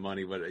amount of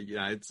money, but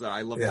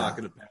I love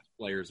talking to past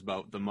players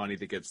about the money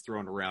that gets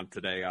thrown around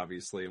today,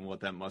 obviously, and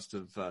what that must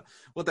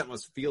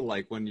feel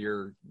like when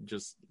you're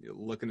just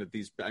looking at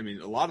these. I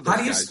mean, a lot of those how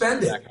do you guys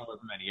spend it? Back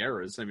however many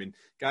eras. I mean,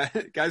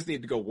 guys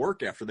need to go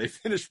work after they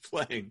finish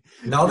playing.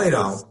 No, they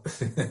don't.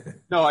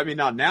 No, I mean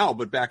not now,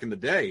 but back in the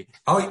day.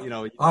 All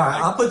right,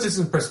 I'll put this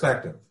in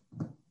perspective.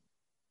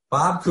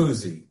 Bob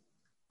Cousy,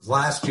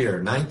 last year,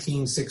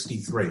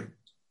 1963.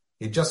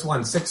 He just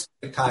won 6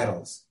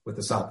 titles with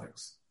the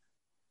Celtics.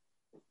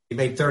 He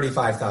made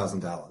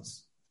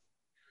 $35,000.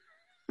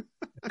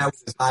 That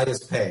was his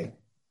highest pay.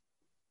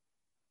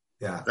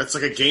 Yeah. That's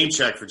like a game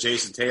check for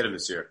Jason Tatum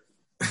this year.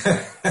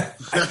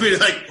 I mean,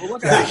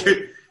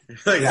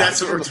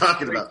 that's what we're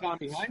talking about.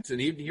 Tommy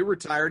Heinsohn, he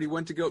retired. He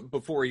went to go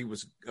before he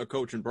was a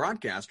coach and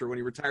broadcaster. When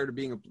he retired to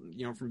being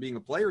from being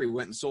a player, he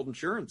went and sold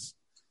insurance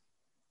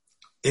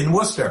in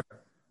Worcester.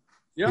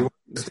 Yeah,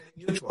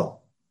 Mutual.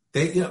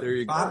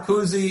 Bob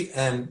Cousy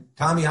and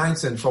Tommy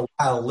Heinsohn for a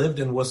while lived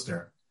in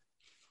Worcester.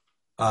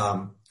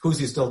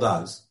 Cousy still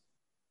does.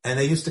 And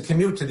they used to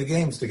commute to the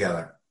games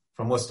together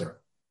from Worcester.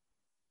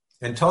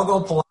 And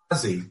Togo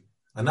Palazzi,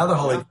 another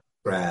Holy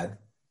grad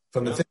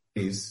from the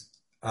 50s,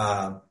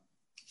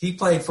 he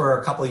played for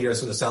a couple of years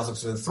for the Celtics.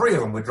 So the three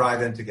of them would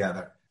drive in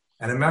together.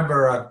 And I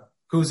remember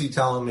Cousy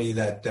telling me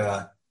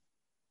that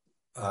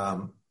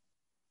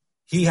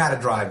he had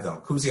to drive, though.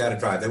 Cousy had to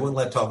drive. They wouldn't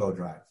let Togo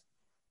drive.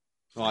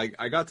 Well,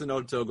 I got to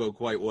know Togo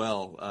quite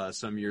well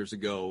some years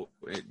ago.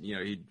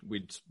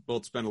 We'd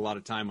both spent a lot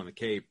of time on the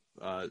Cape,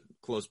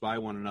 close by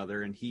one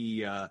another, and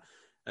he,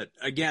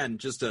 again,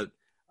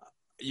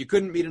 you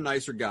couldn't meet a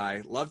nicer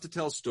guy. Loved to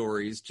tell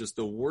stories. Just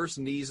the worst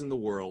knees in the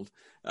world,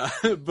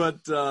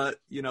 but some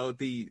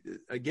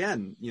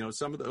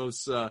of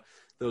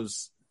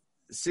those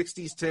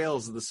 60s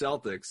Tales of the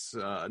Celtics.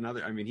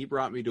 He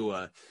brought me to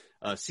a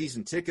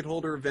season ticket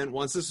holder event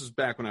once. This was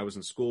back when I was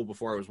in school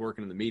before I was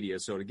working in the media.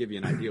 So to give you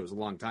an idea, it was a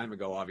long time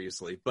ago,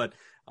 obviously. But,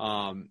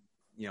 and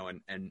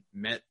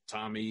met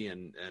Tommy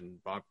and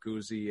Bob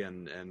Cousy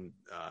and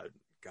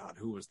God,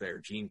 who was there?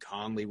 Gene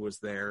Conley was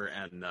there.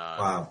 And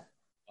wow.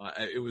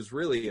 It was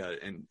really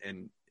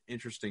an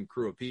interesting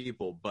crew of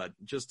people, but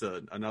just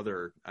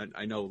another,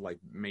 I know like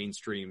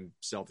mainstream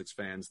Celtics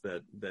fans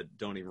that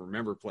don't even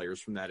remember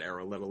players from that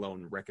era, let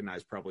alone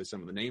recognize probably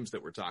some of the names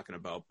that we're talking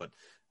about. But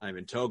I'm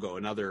in Togo,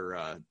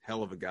 another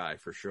hell of a guy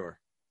for sure.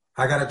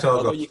 I got a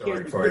Togo you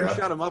story for you.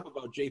 Shut him up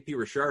about J.P.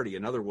 Ricciardi,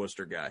 another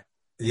Worcester guy.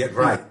 Yeah,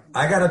 right.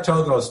 I got a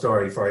Togo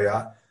story for you.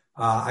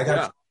 I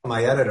got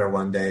my editor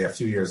one day a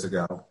few years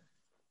ago,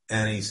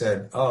 and he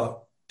said,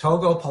 "Oh,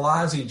 Togo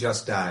Palazzi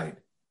just died.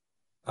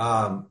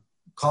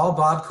 Call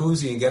Bob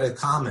Cousy and get a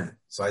comment."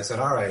 So I said,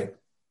 all right.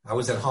 I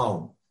was at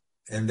home.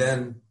 And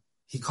then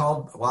he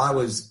called while I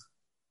was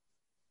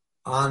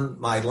on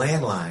my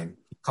landline.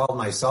 He called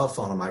my cell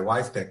phone and my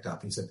wife picked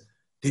up. He said,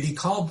 "Did he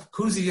call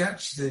Cousy yet?"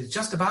 She said,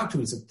 "Just about to."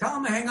 He said, "Tell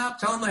him to hang up.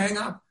 Tell him to hang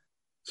up."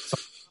 So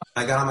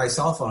I got on my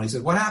cell phone. He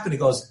said, "What happened?" He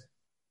goes,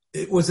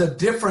 "It was a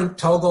different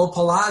Togo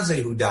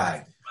Palazzi who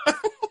died."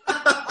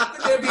 How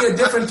could there be a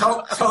different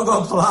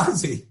Togo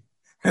Palazzi?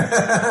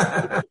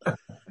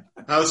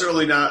 I was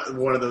certainly not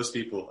one of those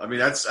people. I mean,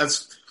 that's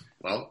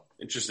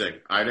interesting.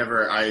 I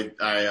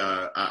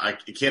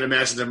can't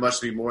imagine there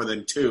must be more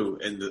than two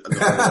in the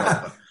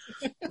world.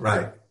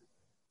 Right.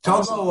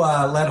 Togo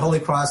led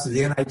Holy Cross to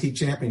the NIT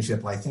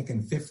championship, I think,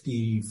 in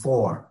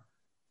 '54,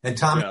 and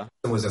Tommy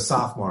was a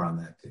sophomore on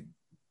that team.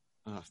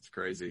 Oh, it's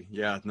crazy.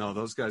 Yeah, no,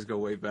 those guys go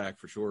way back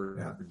for sure.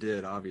 Yeah.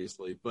 Did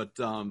obviously, but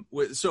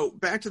so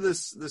back to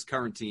this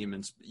current team,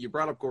 and you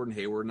brought up Gordon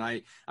Hayward, and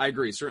I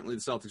agree. Certainly,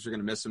 the Celtics are going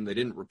to miss him. They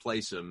didn't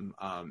replace him,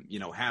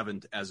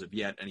 haven't as of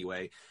yet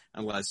anyway.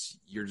 Unless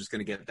you're just going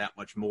to get that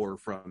much more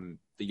from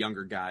the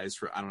younger guys.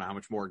 I don't know how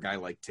much more a guy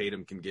like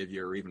Tatum can give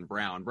you, or even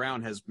Brown.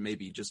 Brown has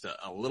maybe just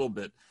a little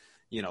bit,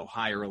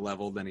 higher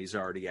level than he's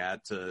already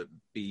at to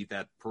be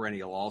that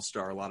perennial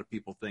all-star. A lot of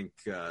people think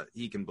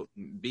he can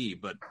be,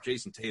 but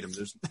Jason Tatum,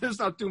 there's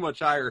not too much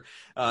higher,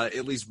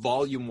 at least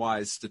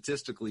volume-wise,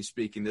 statistically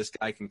speaking, this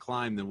guy can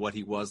climb than what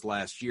he was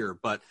last year.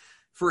 But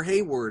for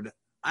Hayward,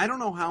 I don't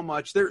know how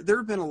much. There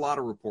have been a lot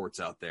of reports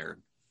out there,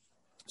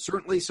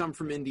 certainly some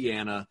from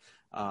Indiana.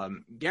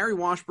 Gary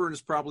Washburn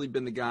has probably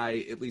been the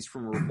guy, at least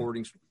from a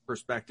reporting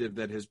perspective,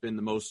 that has been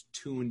the most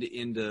tuned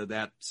into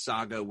that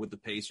saga with the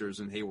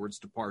Pacers and Hayward's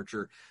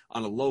departure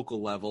on a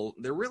local level.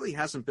 There really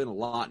hasn't been a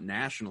lot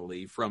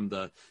nationally from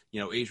the,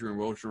 Adrian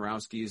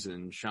Wojnarowskis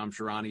and Shams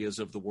Charanias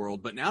of the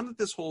world. But now that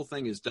this whole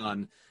thing is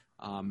done,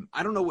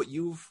 I don't know what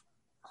you've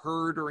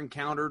heard or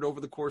encountered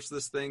over the course of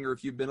this thing, or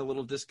if you've been a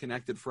little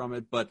disconnected from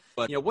it, but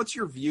what's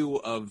your view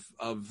of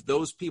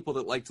those people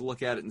that like to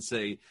look at it and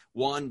say,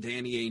 one,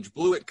 Danny Ainge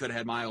blew it, could have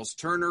had Miles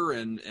Turner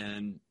and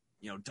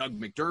Doug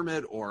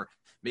McDermott, or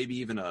maybe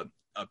even a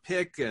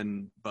pick,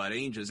 but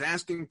Ainge's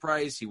asking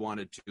price, he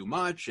wanted too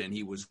much and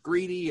he was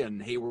greedy,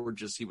 and Hayward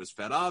he was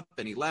fed up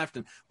and he left,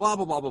 and blah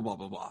blah blah blah blah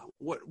blah blah.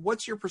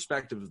 What's your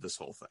perspective of this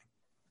whole thing?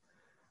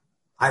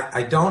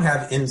 I don't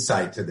have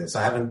insight to this.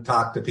 I haven't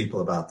talked to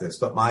people about this,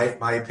 but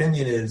my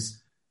opinion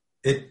is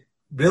it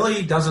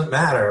really doesn't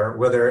matter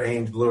whether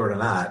Ainge blew it or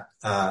not.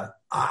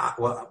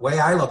 The way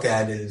I look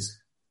at it is,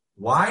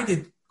 why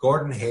did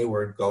Gordon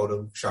Hayward go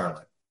to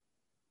Charlotte?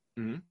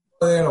 Mm-hmm.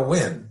 They had a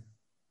win.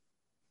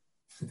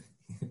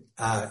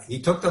 He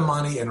took the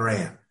money and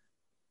ran.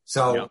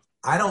 So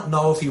I don't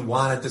know if he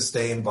wanted to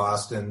stay in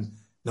Boston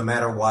no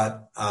matter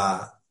what.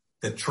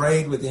 The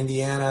trade with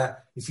Indiana,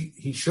 if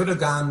he should have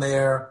gone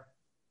there.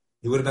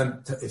 He would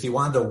have been, if he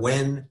wanted to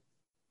win.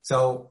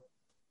 So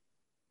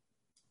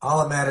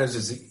all that matters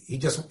is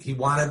he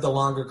wanted the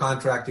longer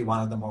contract. He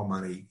wanted the more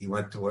money. He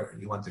went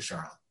to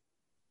Charlotte.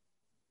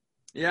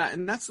 Yeah.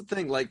 And that's the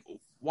thing. Like,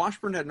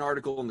 Washburn had an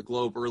article in the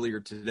Globe earlier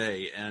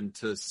today, and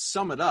to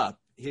sum it up,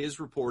 his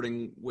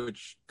reporting,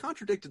 which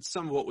contradicted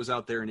some of what was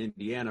out there in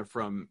Indiana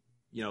from,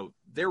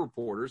 their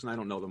reporters, and I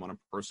don't know them on a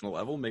personal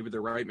level. Maybe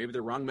they're right, maybe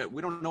they're wrong.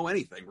 We don't know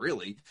anything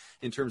really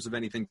in terms of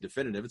anything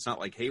definitive. It's not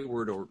like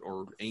Hayward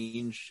or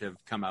Ainge have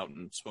come out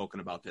and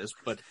spoken about this,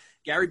 but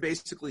Gary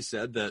basically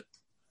said that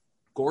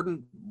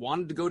Gordon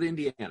wanted to go to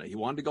Indiana. He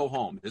wanted to go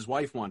home. His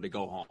wife wanted to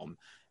go home.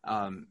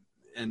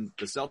 And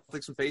the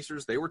Celtics and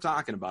Pacers, they were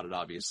talking about it,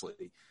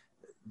 obviously.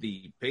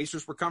 The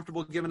Pacers were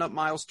comfortable giving up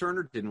Miles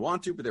Turner, didn't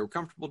want to, but they were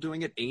comfortable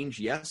doing it. Ainge,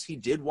 yes, he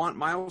did want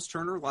Miles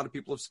Turner. A lot of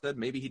people have said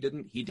maybe he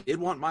didn't. He did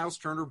want Miles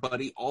Turner, but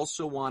he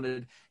also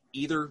wanted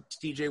either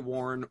T.J.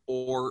 Warren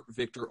or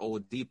Victor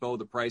Oladipo.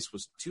 The price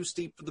was too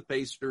steep for the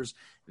Pacers.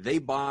 They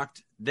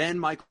balked. Then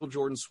Michael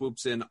Jordan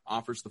swoops in,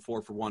 offers the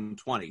 4 for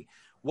 $120.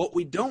 What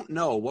we don't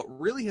know, what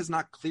really has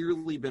not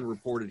clearly been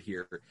reported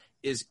here,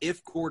 is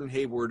if Gordon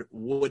Hayward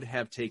would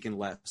have taken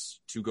less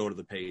to go to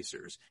the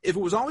Pacers. If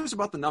it was always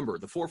about the number,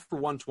 the 4 for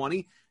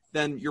 $120,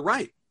 then you're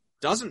right.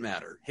 Doesn't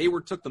matter.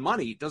 Hayward took the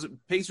money.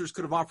 Pacers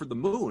could have offered the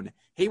moon.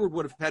 Hayward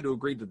would have had to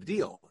agree to the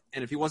deal.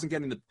 And if he wasn't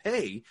getting the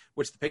pay,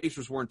 which the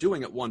Pacers weren't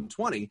doing at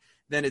 120,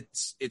 then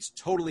it's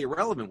totally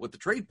irrelevant what the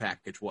trade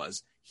package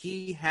was.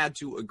 He had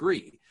to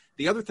agree.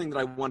 The other thing that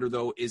I wonder,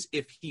 though, is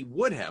if he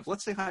would have,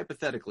 let's say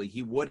hypothetically,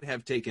 he would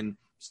have taken,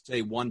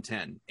 say,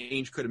 110.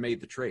 Ainge could have made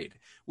the trade.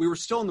 We were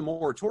still in the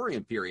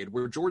moratorium period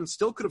where Jordan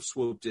still could have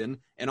swooped in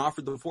and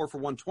offered the 4 for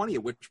 120,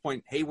 at which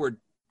point Hayward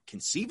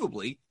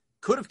conceivably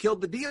could have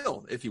killed the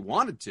deal if he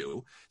wanted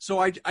to. So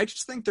I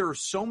just think there are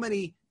so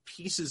many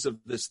pieces of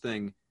this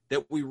thing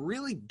that we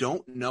really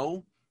don't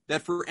know,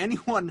 that for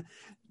anyone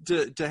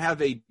to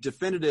have a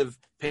definitive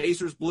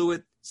Pacers blew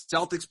it,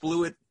 Celtics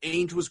blew it,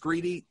 Ainge was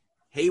greedy,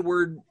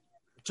 Hayward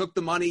took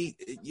the money,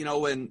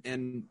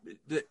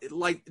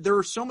 there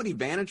are so many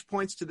vantage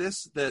points to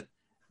this that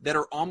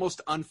are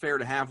almost unfair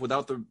to have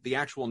without the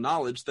actual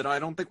knowledge that I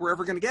don't think we're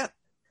ever going to get.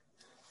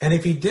 And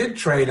if he did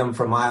trade him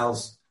for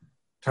Miles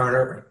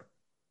Turner,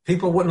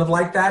 people wouldn't have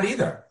liked that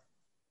either.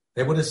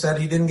 They would have said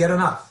he didn't get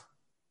enough.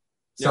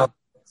 So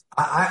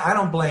I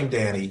don't blame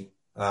Danny.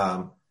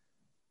 It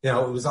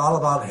was all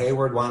about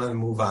Hayward wanting to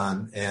move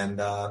on,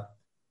 and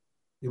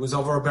he was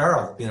over a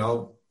barrel.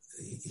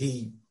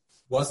 He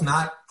was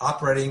not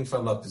operating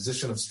from a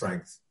position of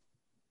strength.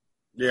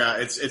 Yeah,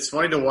 it's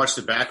funny to watch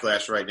the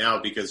backlash right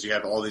now because you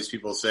have all these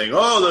people saying,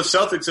 "Oh, the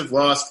Celtics have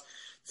lost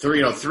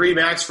three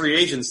max free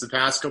agents the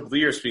past couple of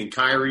years, being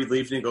Kyrie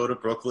leaving to go to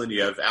Brooklyn.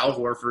 You have Al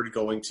Horford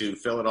going to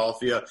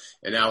Philadelphia,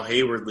 and now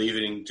Hayward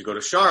leaving to go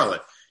to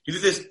Charlotte." You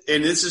think this,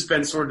 and this has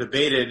been sort of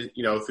debated,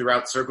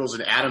 throughout circles,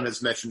 and Adam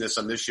has mentioned this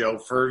on this show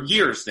for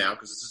years now,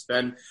 because this has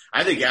been,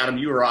 I think, Adam,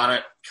 you were on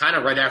it kind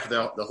of right after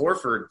the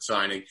Horford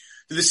signing.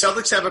 Do the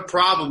Celtics have a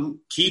problem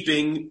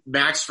keeping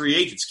max free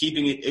agents,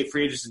 keeping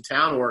free agents in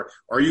town, or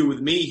are you with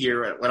me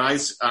here when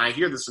I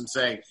hear this and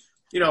saying,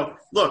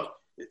 look,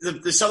 the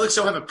Celtics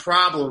don't have a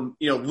problem,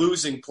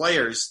 losing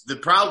players. The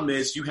problem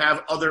is you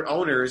have other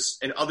owners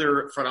and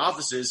other front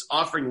offices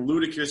offering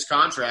ludicrous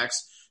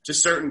contracts to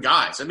certain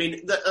guys. I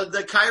mean,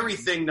 the Kyrie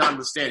thing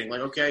notwithstanding,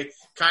 okay,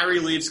 Kyrie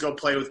leaves, go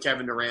play with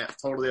Kevin Durant.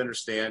 Totally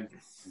understand.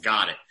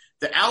 Got it.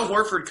 The Al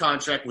Horford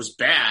contract was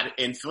bad,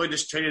 and Philly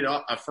just traded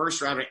a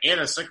first rounder and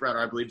a second rounder,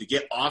 I believe, to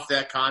get off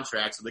that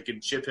contract so they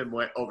could ship him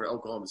over to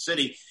Oklahoma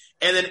City.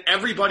 And then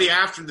everybody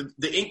after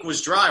the ink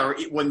was dry, or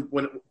when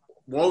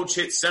Woj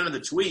hit send of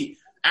the tweet,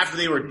 after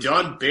they were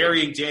done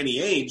burying Danny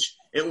Ainge,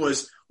 it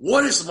was,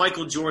 what is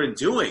Michael Jordan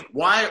doing?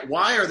 Why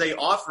are they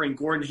offering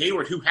Gordon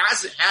Hayward, who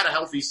hasn't had a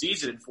healthy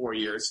season in 4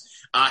 years,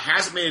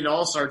 hasn't made an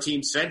all-star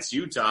team since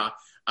Utah?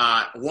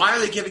 Why are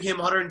they giving him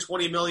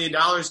 $120 million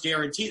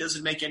guaranteed? It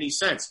doesn't make any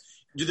sense.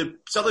 Do the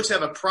Celtics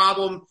have a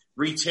problem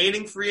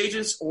retaining free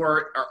agents,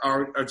 or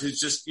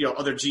just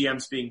other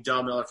GMs being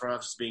dumb and other front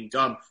offices being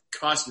dumb,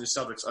 costing the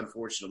Celtics,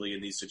 unfortunately,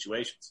 in these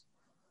situations?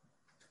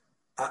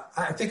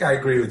 I think I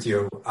agree with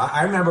you.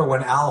 I remember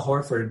when Al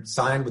Horford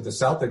signed with the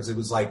Celtics, it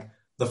was like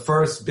the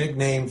first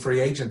big-name free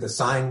agent to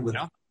sign with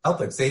the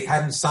Celtics. They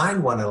hadn't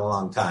signed one in a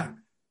long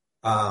time.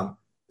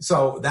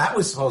 So that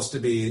was supposed to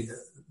be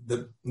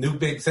the new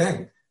big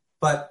thing.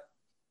 But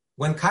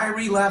when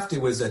Kyrie left,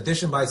 it was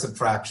addition by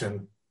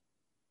subtraction.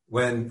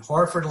 When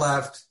Horford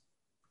left,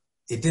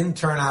 it didn't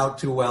turn out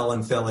too well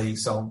in Philly,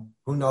 so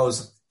who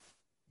knows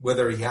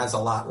whether he has a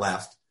lot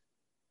left.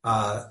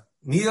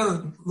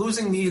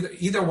 Losing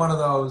either one of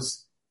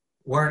those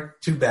weren't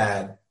too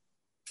bad.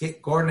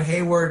 Gordon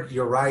Hayward,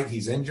 you're right,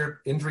 he's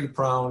injury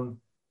prone.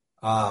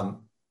 I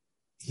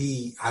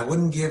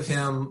wouldn't give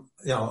him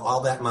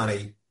all that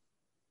money,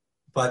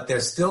 but they're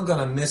still going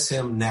to miss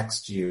him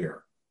next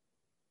year.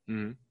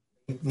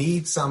 Mm-hmm.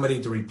 Need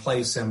somebody to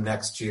replace him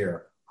next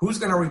year. Who's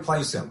going to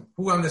replace him?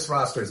 Who on this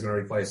roster is going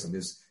to replace him?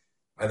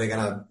 Are they going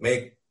to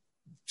make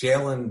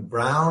Jaylen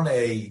Brown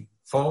a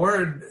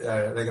forward?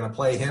 Are they going to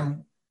play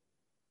him?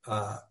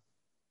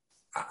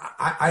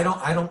 I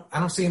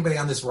don't see anybody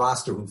on this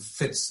roster who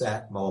fits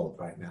that mold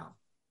right now.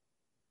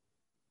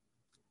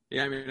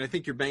 Yeah, I mean, I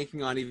think you're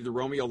banking on either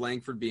Romeo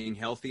Langford being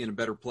healthy and a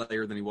better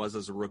player than he was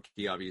as a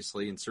rookie,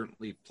 obviously, and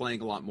certainly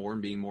playing a lot more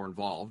and being more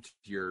involved.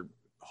 You're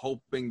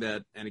hoping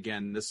that, and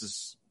again, this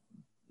is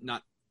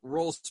not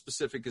role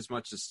specific as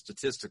much as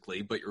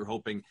statistically, but you're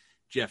hoping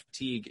Jeff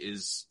Teague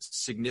is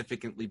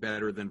significantly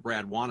better than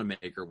Brad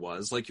Wanamaker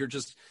was. Like, you're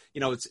just,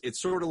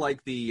 it's sort of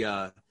like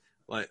the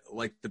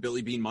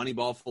Billy Beane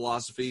Moneyball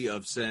philosophy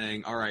of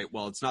saying, all right,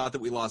 well, it's not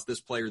that we lost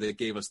this player that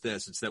gave us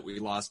this. It's that we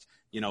lost,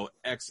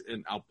 X,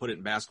 and I'll put it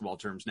in basketball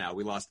terms now.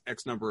 We lost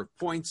X number of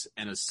points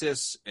and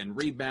assists and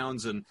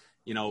rebounds, and,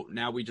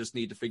 now we just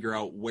need to figure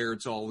out where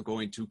it's all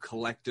going to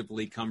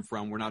collectively come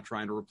from. We're not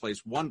trying to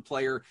replace one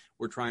player.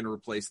 We're trying to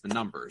replace the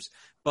numbers.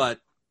 But,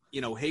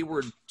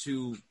 Hayward,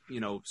 to,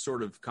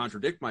 sort of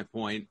contradict my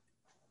point,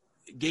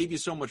 gave you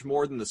so much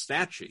more than the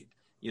stat sheet.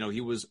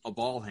 He was a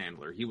ball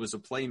handler. He was a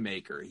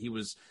playmaker. He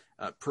was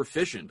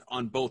proficient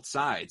on both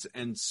sides.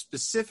 And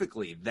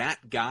specifically,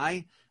 that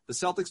guy, the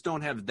Celtics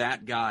don't have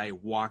that guy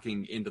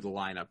walking into the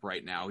lineup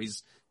right now.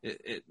 He's,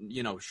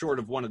 short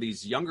of one of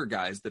these younger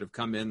guys that have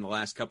come in the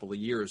last couple of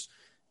years,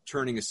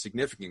 turning a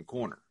significant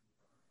corner.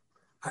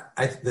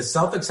 The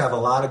Celtics have a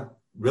lot of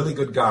really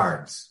good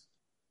guards,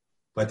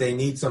 but they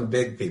need some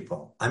big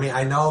people. I mean,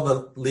 I know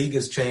the league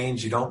has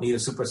changed. You don't need a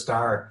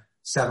superstar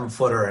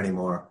 7-footer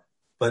anymore,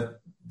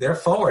 but their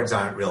forwards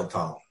aren't real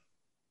tall.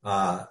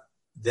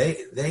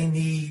 They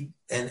need,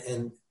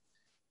 and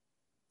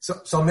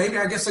so maybe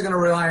I guess they're going to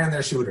rely on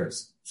their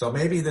shooters. So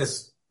maybe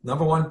this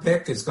number 1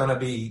 pick is going to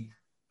be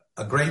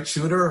a great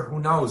shooter. Who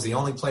knows? He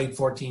only played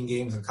 14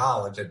 games in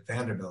college at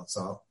Vanderbilt,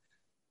 so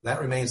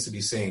that remains to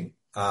be seen.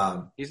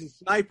 He's a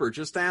sniper.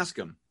 Just ask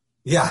him.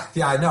 Yeah,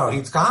 I know.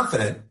 He's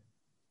confident.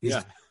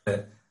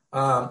 Confident.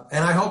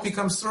 And I hope he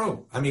comes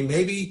through. I mean,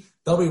 maybe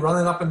they'll be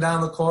running up and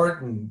down the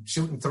court and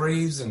shooting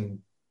threes and,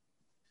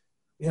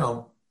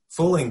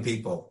 fooling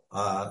people.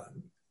 I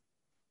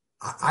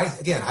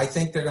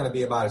think they're going to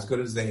be about as good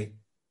as they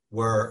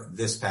were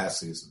this past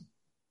season.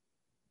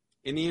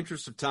 In the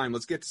interest of time,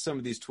 let's get to some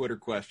of these Twitter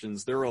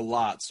questions. There are a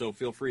lot, so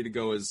feel free to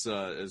go as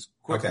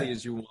quickly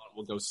as you want.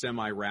 We'll go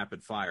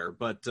semi-rapid fire.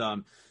 But,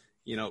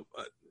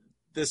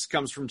 this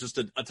comes from just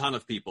a ton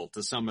of people,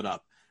 to sum it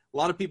up. A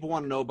lot of people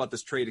want to know about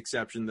this trade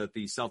exception that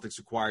the Celtics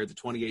acquired, the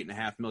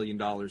 $28.5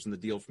 million in the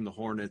deal from the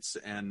Hornets,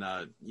 and,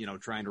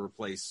 trying to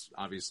replace,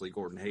 obviously,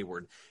 Gordon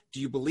Hayward.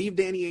 Do you believe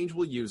Danny Ainge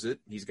will use it?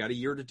 He's got a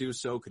year to do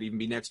so. Could even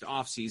be next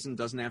offseason.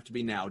 Doesn't have to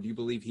be now. Do you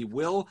believe he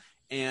will?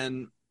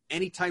 And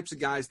any types of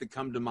guys that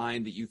come to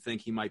mind that you think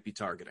he might be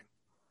targeting?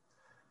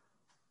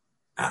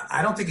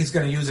 I don't think he's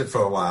going to use it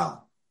for a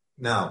while.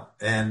 No.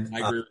 And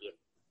I agree with you.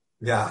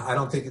 Yeah, I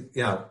don't think,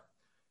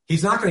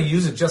 he's not going to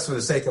use it just for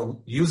the sake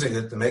of using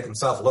it to make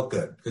himself look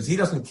good, because he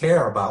doesn't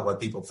care about what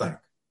people think.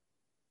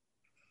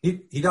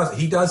 He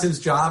does his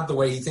job the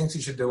way he thinks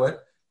he should do it,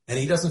 and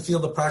he doesn't feel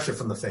the pressure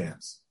from the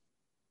fans.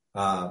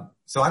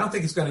 So I don't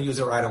think he's going to use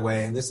it right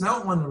away. And there's no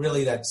one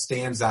really that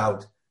stands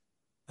out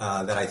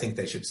that I think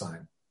they should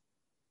sign.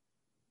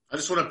 I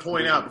just want to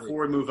point out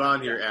before we move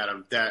on here,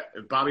 Adam,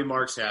 that Bobby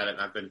Marks had it, and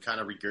I've been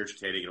kind of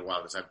regurgitating it a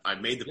while because I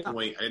made the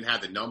point. I didn't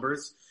have the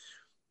numbers.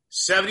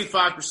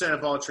 75%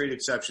 of all trade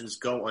exceptions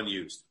go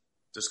unused.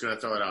 Just going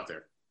to throw it out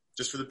there.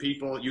 Just for the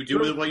people. You do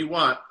with it what you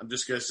want. I'm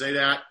just going to say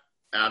that.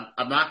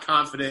 I'm not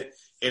confident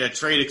in a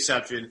trade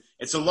exception.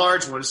 It's a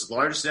large one. It's the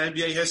largest in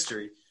NBA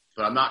history,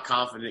 but I'm not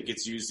confident it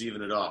gets used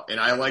even at all. And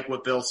I like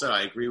what Bill said.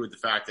 I agree with the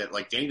fact that,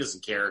 Danny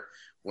doesn't care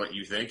what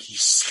you think. He's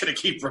just going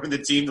to keep running the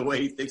team the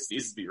way he thinks it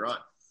needs to be run.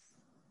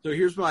 So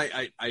here's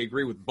I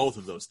agree with both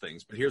of those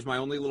things, but here's my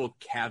only little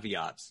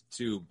caveat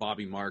to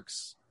Bobby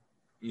Marks,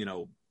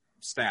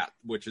 stat,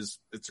 which is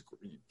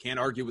you can't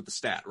argue with the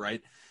stat,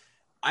 right?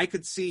 I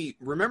could see,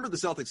 remember the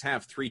Celtics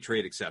have 3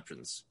 trade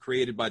exceptions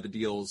created by the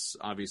deals,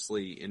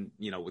 obviously, in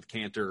with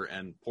Cantor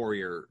and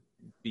Poirier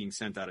being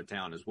sent out of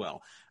town as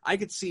well. I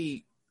could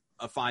see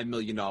a $5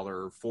 million,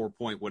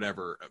 4-point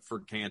whatever for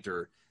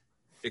Cantor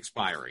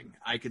expiring.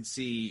 I could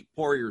see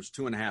Poirier's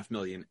 $2.5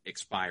 million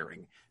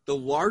expiring. The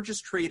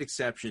largest trade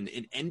exception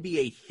in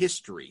NBA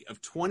history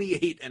of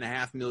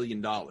 $28.5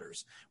 million,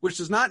 which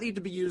does not need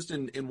to be used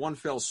in one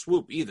fell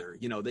swoop either.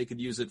 They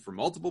could use it for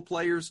multiple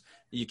players.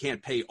 You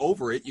can't pay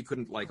over it. You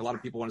couldn't, a lot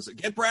of people want to say,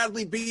 get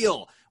Bradley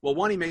Beal. Well,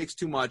 1, he makes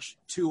too much.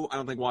 2, I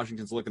don't think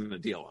Washington's looking to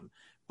deal him.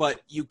 But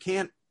you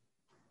can't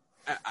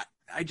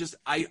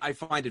I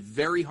find it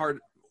very hard.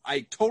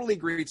 I totally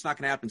agree it's not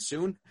going to happen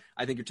soon.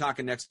 I think you're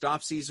talking next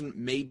offseason,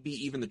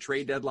 maybe even the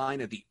trade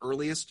deadline at the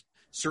earliest.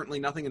 Certainly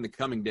nothing in the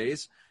coming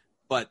days.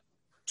 But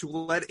to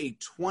let a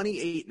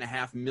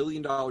 $28.5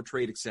 million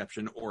trade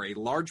exception or a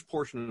large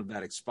portion of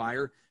that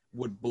expire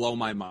would blow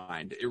my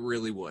mind. It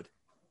really would.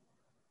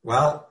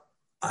 Well,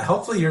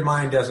 hopefully your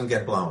mind doesn't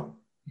get blown.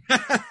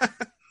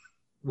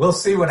 We'll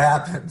see what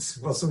happens.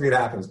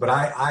 But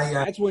I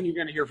that's when you're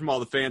going to hear from all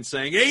the fans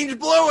saying, Ainge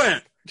blew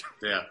it.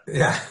 Yeah.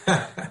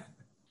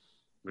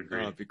 Oh,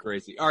 that'd be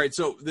crazy. All right,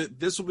 so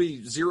this will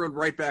be zeroed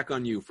right back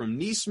on you. From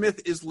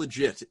Neesmith is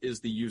legit is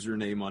the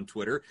username on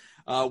Twitter.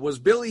 Was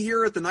Billy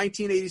here at the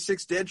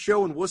 1986 Dead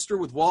Show in Worcester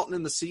with Walton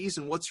and the Seas?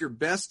 And what's your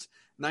best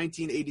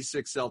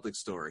 1986 Celtics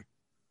story?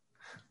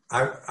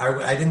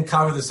 I didn't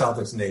cover the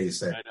Celtics in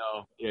 '86. I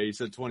know. Yeah, you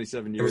said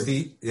 27 years.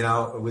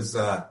 It was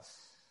I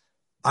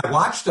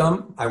watched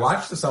them. I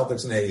watched the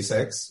Celtics in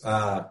 '86.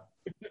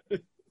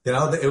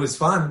 It was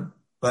fun,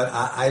 but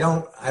I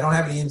don't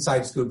have any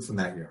inside scoop from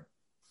that year.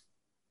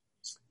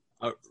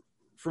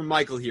 From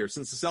Michael here,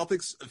 since the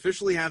Celtics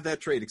officially have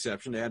that trade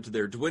exception to add to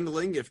their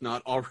dwindling, if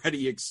not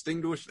already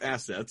extinguished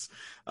assets,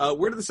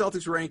 where do the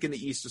Celtics rank in the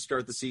East to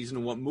start the season,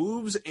 and what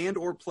moves and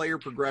or player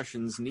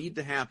progressions need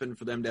to happen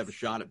for them to have a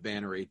shot at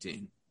Banner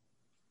 18?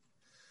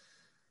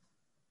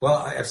 Well,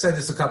 I've said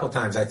this a couple of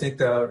times. I think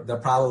they'll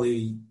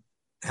probably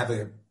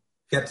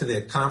get to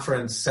the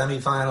conference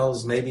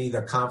semifinals, maybe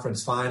the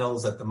conference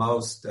finals at the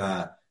most.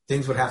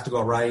 Things would have to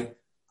go right.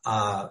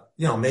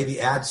 Maybe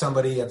add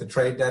somebody at the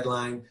trade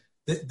deadline.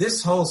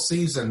 This whole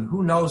season,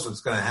 who knows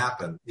what's going to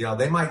happen?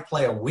 They might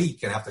play a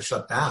week and have to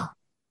shut down.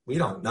 We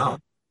don't know.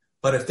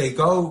 But if they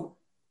can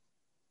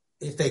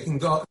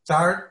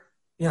start,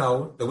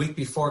 the week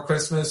before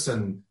Christmas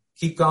and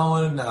keep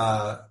going,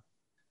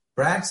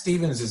 Brad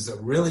Stevens is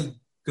really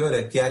good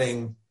at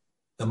getting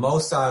the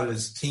most out of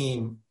his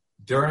team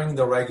during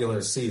the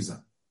regular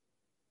season.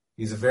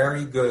 He's a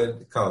very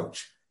good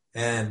coach.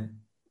 And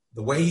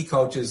the way he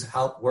coaches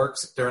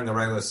works during the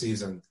regular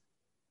season.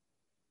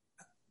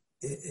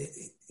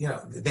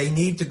 They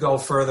need to go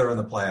further in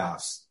the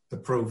playoffs to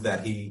prove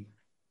that he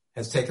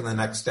has taken the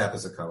next step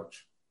as a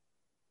coach.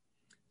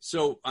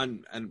 So,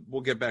 and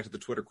we'll get back to the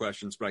Twitter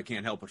questions, but I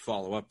can't help but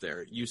follow up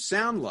there. You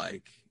sound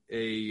like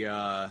there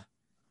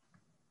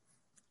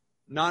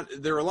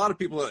are a lot of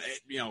people,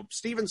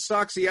 Steven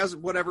sucks, he has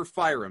whatever,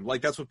 fire him.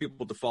 Like, that's what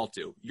people default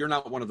to. You're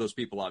not one of those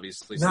people,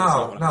 obviously.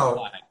 So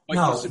no.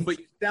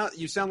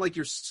 You sound like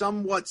you're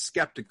somewhat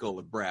skeptical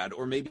of Brad,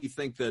 or maybe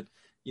think that,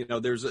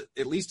 there's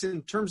at least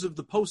in terms of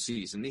the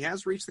postseason, he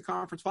has reached the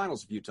conference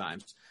finals a few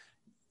times.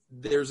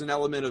 There's an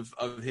element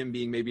of him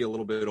being maybe a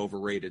little bit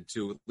overrated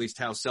to at least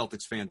how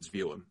Celtics fans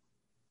view him.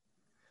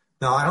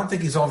 No, I don't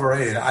think he's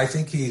overrated. I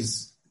think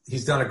he's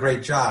done a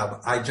great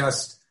job.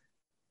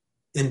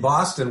 In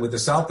Boston with the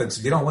Celtics,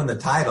 if you don't win the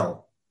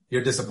title,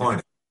 you're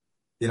disappointed.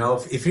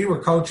 If he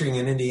were coaching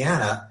in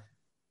Indiana,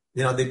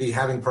 they'd be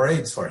having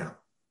parades for him.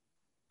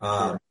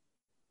 Sure.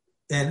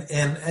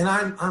 And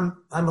I'm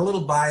a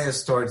little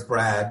biased towards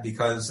Brad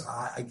because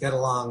I get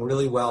along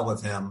really well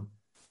with him.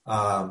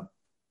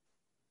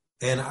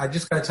 And I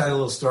just got to tell you a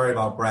little story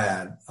about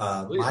Brad.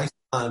 My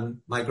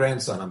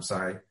grandson,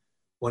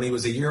 when he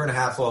was a year and a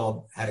half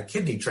old, had a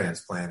kidney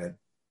transplanted,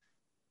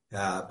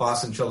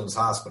 Boston Children's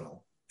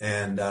Hospital.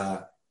 And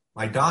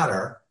my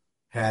daughter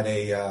had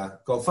a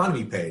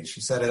GoFundMe page. She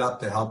set it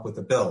up to help with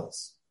the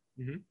bills.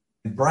 Mm-hmm.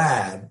 And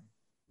Brad,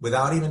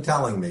 without even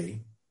telling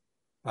me,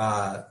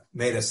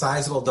 made a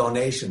sizable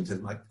donation to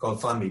my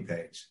GoFundMe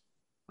page.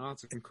 Oh,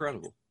 that's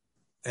incredible.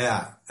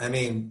 Yeah.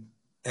 And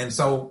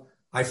so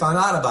I found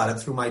out about it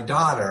through my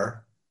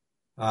daughter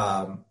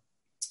because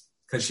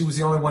she was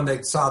the only one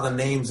that saw the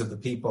names of the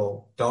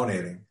people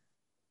donating.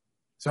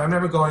 So I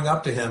remember going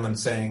up to him and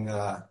saying,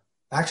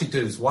 actually to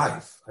his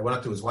wife, I went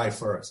up to his wife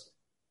first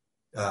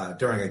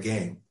during a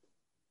game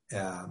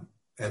at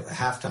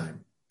halftime.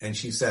 And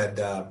she said,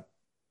 Brad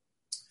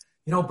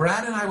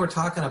and I were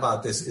talking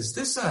about this. Is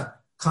this a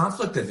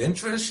conflict of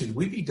interest? Should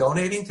we be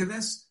donating to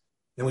this?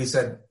 And we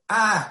said,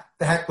 the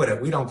heck with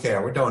it. We don't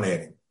care. We're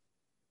donating.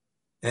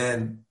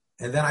 And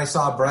then I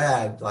saw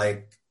Brad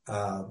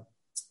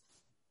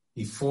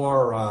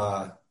before,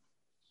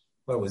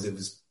 what was it? It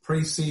was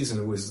preseason.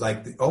 It was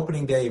like the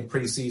opening day of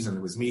preseason.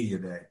 It was media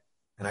day.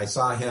 And I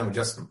saw him,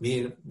 just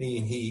me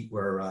and he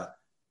were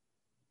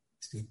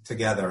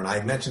together. And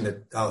I mentioned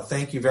it. Oh,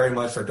 thank you very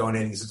much for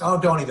donating. He says, oh,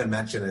 don't even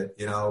mention it.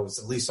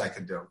 It's the least I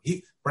could do.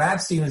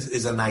 Brad Stevens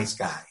is a nice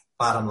guy,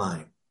 bottom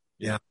line.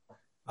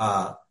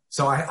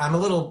 So I'm a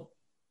little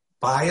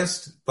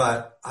biased,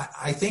 but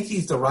I think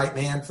he's the right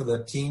man for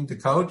the team to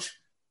coach.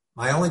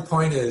 My only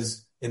point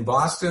is, in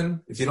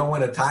Boston, if you don't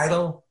win a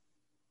title,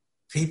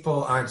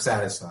 people aren't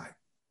satisfied,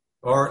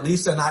 or at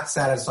least they're not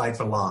satisfied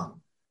for long.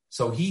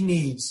 So he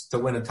needs to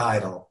win a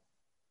title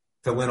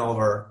to win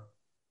over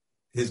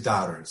his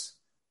daughters.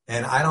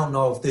 And I don't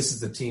know if this is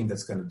the team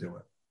that's going to do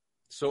it.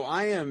 So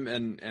I am,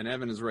 and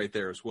Evan is right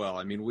there as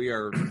well. We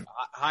are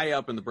high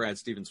up in the Brad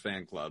Stevens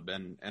fan club,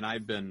 and I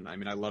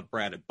love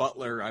Brad at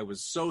Butler. I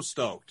was so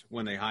stoked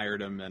when they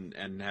hired him,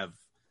 and have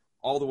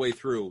all the way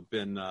through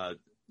been, a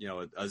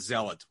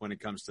zealot when it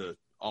comes to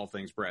all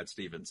things Brad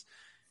Stevens.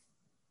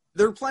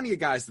 There are plenty of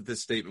guys that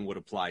this statement would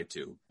apply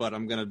to, but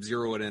I'm going to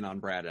zero it in on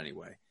Brad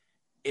anyway.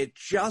 It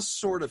just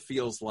sort of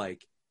feels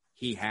like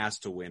he has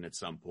to win at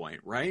some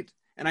point, right?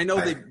 And I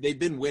know they've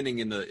been winning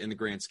in the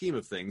grand scheme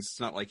of things. It's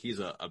not like he's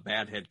a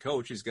bad head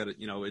coach. He's got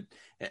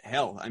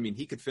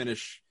he could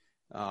finish,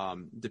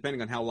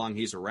 depending on how long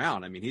he's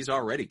around. He's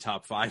already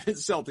top 5 in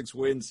Celtics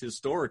wins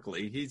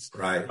historically. He's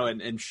right.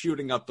 And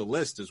shooting up the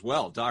list as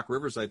well. Doc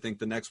Rivers, I think,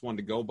 the next one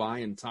to go by,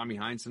 and Tommy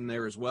Heinsohn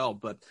there as well.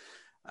 But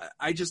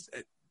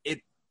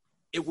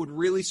it would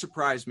really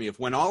surprise me if,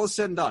 when all is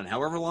said and done,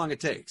 however long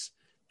it takes,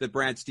 that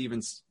Brad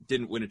Stevens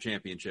didn't win a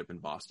championship in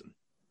Boston.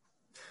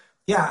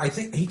 Yeah, I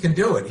think he can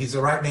do it. He's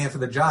the right man for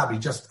the job.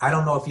 I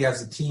don't know if he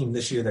has a team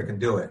this year that can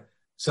do it.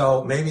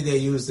 So maybe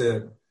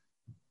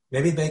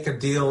maybe make a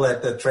deal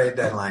at the trade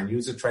deadline,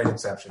 use a trade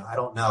exception. I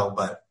don't know,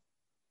 but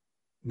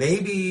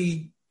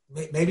maybe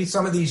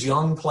some of these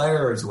young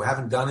players who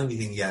haven't done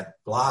anything yet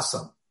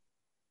blossom.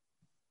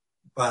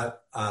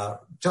 But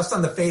just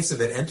on the face of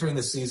it, entering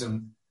the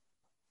season,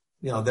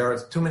 there are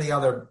too many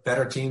other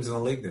better teams in the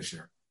league this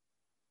year.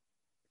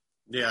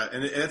 Yeah,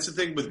 and that's the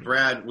thing with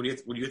Brad. When you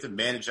have to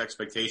manage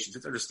expectations, you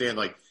have to understand,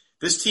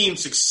 this team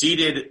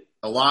succeeded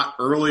a lot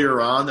earlier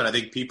on than I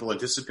think people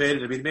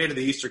anticipated. They made it to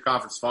the Eastern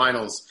Conference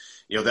Finals.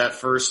 That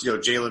first,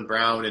 Jaylen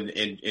Brown and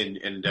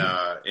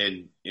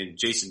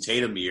Jason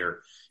Tatum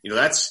year.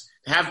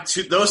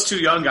 Those two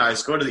young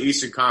guys go to the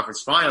Eastern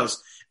Conference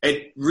Finals.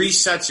 It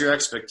resets your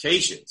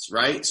expectations,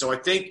 right? So I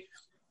think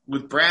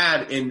with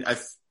Brad, and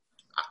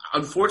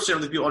unfortunately, I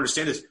don't think people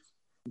understand this.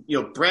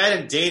 Brad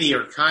and Danny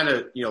are kind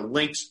of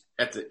linked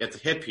at the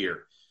hip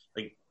here.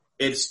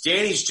 it's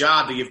Danny's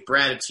job to give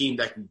Brad a team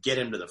that can get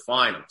him to the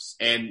finals.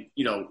 And,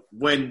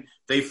 when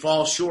they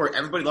fall short,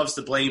 everybody loves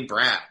to blame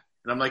Brad.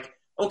 And I'm like,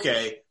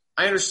 okay,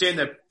 I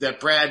understand that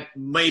Brad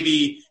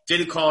maybe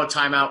didn't call a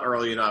timeout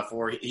early enough,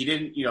 or he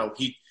didn't,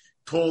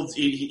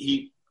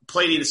 he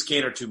played in his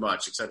canter too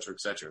much, et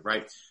cetera,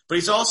 right? But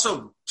he's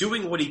also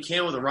doing what he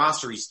can with the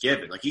roster he's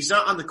given. Like, he's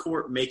not on the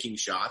court making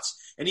shots,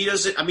 and he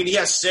doesn't. I mean, he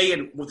has say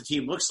in what the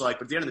team looks like,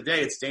 but at the end of the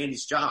day, it's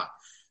Danny's job.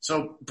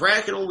 So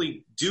Brad can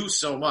only do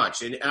so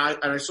much, and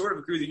I sort of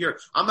agree with you here.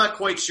 I'm not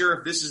quite sure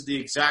if this is the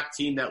exact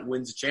team that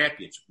wins a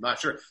championship. I'm not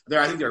sure.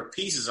 I think there are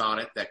pieces on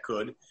it that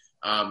could,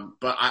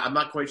 but I'm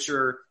not quite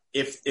sure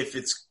if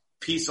it's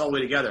pieced all the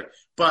way together.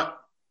 But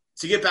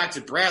to get back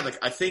to Brad, like,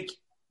 I think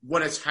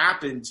what has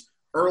happened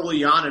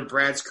early on in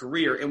Brad's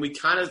career, and we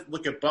kind of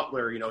look at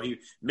Butler, he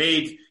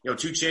made, 2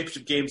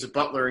 championship games at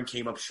Butler and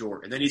came up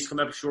short. And then he's come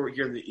up short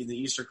here in the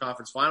Eastern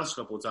Conference Finals a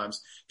couple of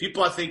times.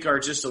 People, I think, are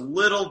just a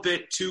little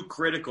bit too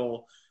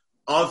critical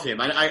of him.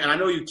 And I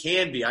know you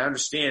can be. I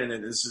understand.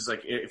 And this is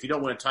like, if you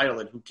don't win a title,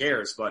 then who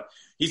cares? But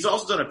he's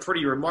also done a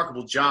pretty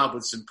remarkable job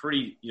with some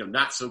pretty,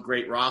 not so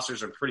great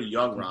rosters or pretty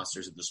young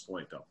rosters at this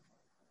point, though.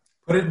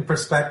 Put it in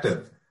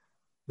perspective.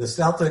 The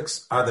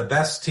Celtics are the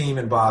best team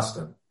in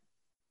Boston.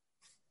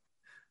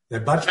 They're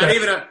much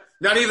better.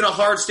 Not even a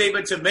hard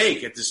statement to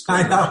make at this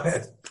point. I know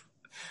it.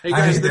 Hey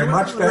guys, they're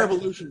much better.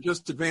 Revolution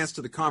just advanced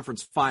to the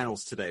conference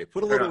finals today.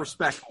 Put a little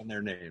respect on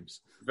their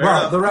names.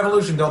 The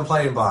Revolution don't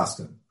play in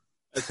Boston.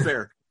 That's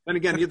fair. And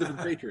again, neither do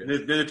the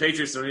Patriots. The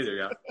Patriots don't either,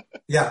 yeah.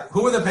 Yeah.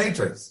 Who are the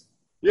Patriots?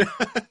 Yeah.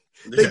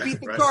 They beat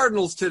the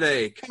Cardinals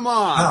today. Come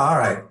on. Oh, all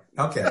right.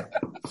 Okay.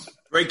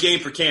 Great game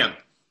for Cam.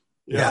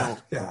 Yeah.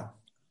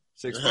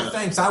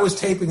 Thanks. I was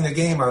taping the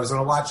game. I was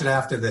going to watch it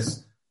after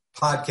this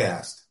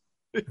podcast.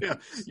 Yeah,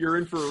 you're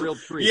in for a real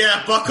treat.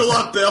 Yeah, buckle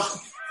up, Bill.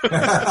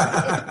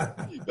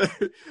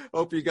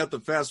 Hope you got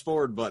the fast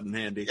forward button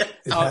handy.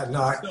 I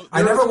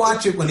never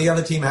watch it when the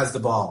other team has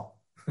the ball.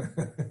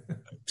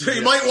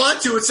 You might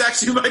want to. It's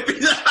actually might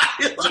be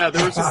that. Yeah,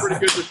 there were some pretty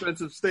good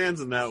defensive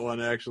stands in that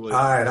one, actually. All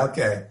right,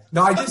 okay.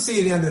 No, I did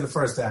see the end of the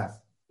first half.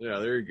 Yeah,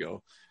 there you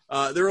go.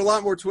 There are a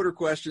lot more Twitter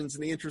questions.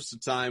 In the interest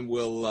of time,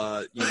 we'll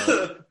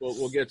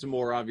get to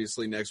more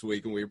obviously next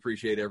week, and we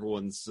appreciate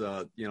everyone's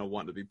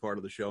wanting to be part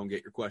of the show and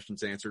get your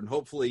questions answered. And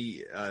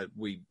hopefully,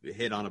 we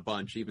hit on a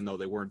bunch, even though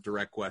they weren't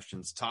direct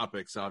questions.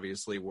 Topics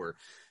obviously were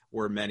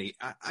many.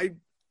 I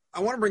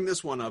want to bring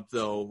this one up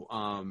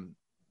though,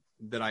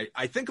 that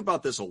I think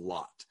about this a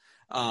lot,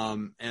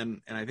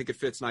 and I think it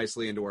fits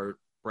nicely into our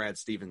Brad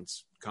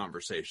Stevens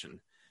conversation.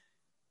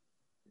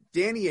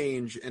 Danny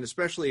Ainge, and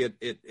especially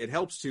it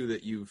helps too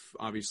that you've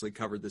obviously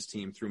covered this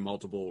team through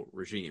multiple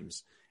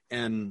regimes.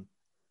 And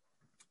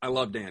I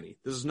love Danny.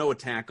 This is no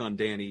attack on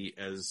Danny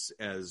as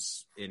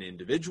an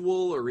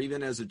individual or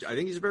even I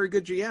think he's a very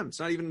good GM. It's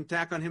not even an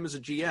attack on him as a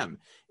GM.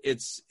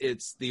 It's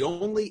the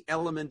only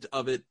element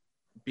of it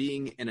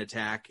being an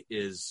attack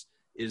is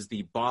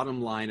the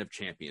bottom line of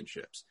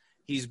championships.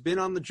 He's been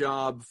on the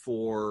job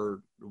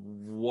for,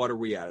 what are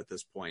we at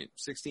this point?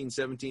 16,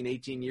 17,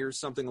 18 years,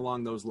 something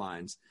along those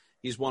lines.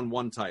 He's won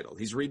 1 title.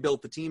 He's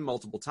rebuilt the team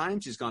multiple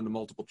times. He's gone to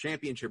multiple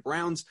championship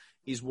rounds.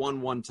 He's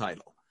won 1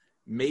 title.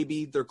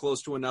 Maybe they're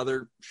close to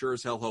another. Sure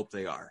as hell hope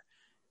they are.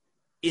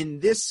 In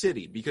this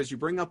city, because you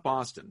bring up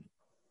Boston,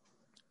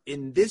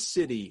 in this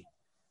city,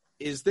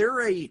 is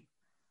there a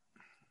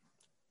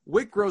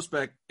Wyc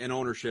Grousbeck and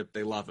ownership?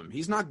 They love him.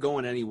 He's not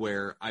going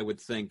anywhere, I would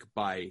think,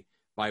 by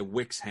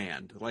Wyc's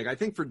hand. Like, I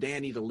think for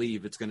Danny to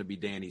leave, it's going to be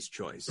Danny's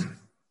choice.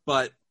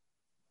 But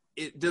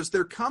does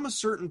there come a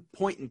certain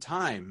point in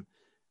time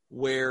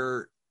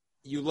where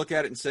you look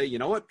at it and say, you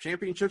know what,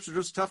 championships are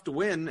just tough to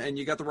win, and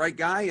you got the right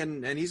guy,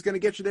 and he's going to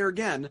get you there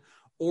again?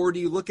 Or do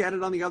you look at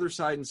it on the other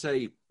side and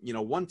say,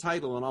 1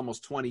 title in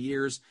almost 20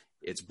 years,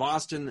 it's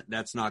Boston,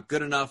 that's not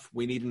good enough,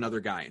 we need another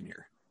guy in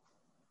here?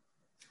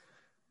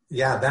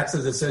 Yeah, that's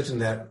a decision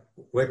that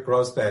Wyc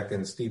Grousbeck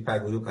and Steve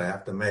Pagliuca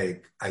have to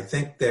make. I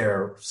think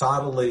they're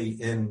solidly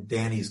in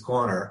Danny's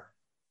corner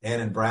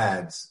and in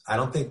Brad's. I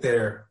don't think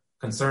they're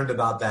concerned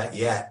about that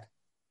yet.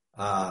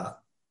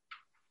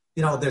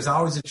 There's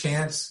always a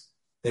chance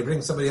they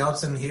bring somebody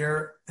else in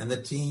here and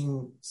the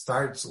team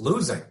starts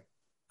losing.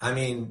 I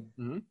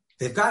mean,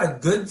 They've got a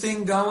good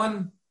thing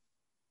going,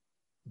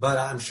 but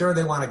I'm sure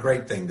they want a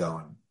great thing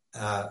going.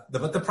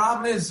 But the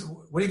problem is,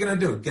 what are you going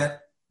to do?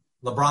 Get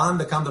LeBron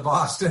to come to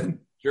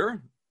Boston?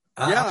 Sure.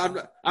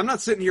 Yeah, I'm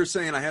not sitting here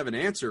saying I have an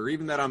answer,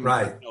 even that I'm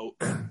right.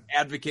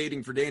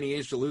 Advocating for Danny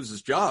Ainge to lose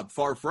his job.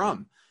 Far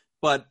from.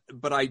 But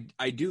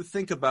I do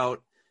think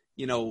about,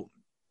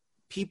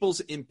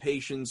 people's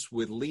impatience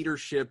with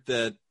leadership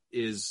that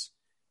is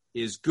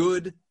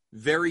good,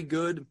 very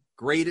good,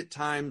 great at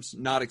times,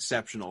 not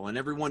exceptional. And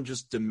everyone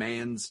just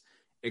demands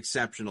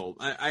exceptional.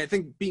 I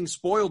think being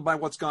spoiled by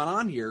what's gone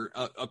on here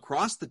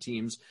across the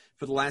teams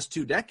for the last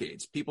 2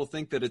 decades. People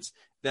think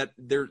that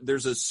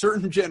there's a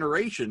certain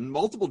generation,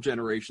 multiple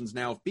generations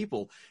now of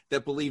people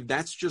that believe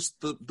that's just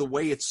the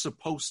way it's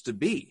supposed to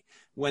be,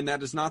 when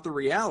that is not the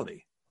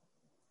reality.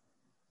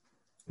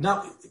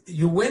 No,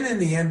 you win in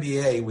the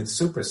NBA with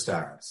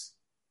superstars.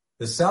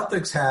 The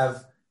Celtics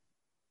have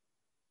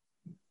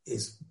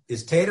is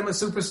Tatum a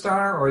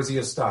superstar or is he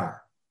a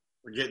star?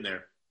 We're getting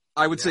there.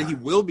 I would say he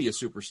will be a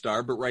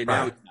superstar, but right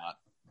now he's not.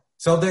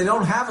 So they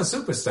don't have a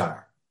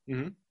superstar.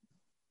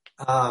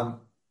 Mm-hmm.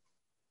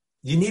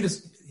 You need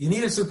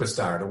a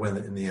superstar to win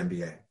in the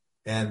NBA,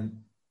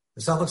 and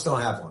the Celtics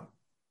don't have one,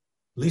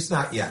 at least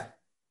not yet.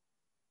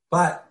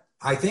 But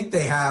I think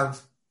they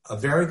have a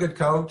very good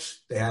coach.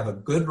 They have a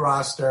good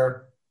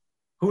roster.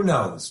 Who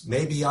knows?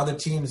 Maybe other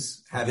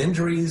teams have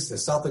injuries. The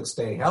Celtics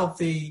stay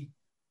healthy.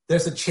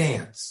 There's a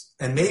chance,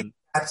 and maybe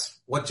that's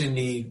what you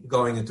need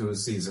going into a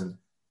season.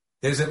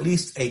 There's at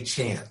least a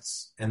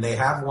chance, and they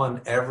have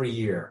one every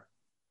year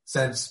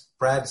since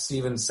Brad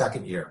Stevens'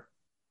 second year.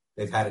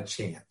 They've had a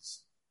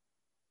chance.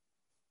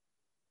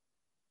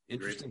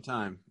 Interesting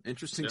time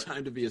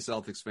to be a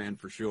Celtics fan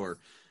for sure.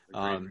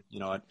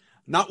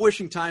 Not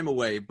wishing time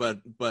away, but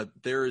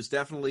there is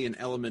definitely an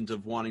element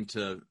of wanting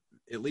to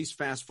at least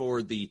fast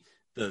forward the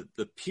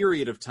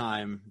period of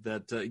time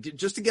that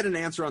just to get an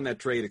answer on that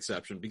trade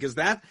exception, because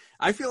that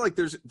I feel like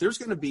there's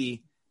going to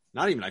be.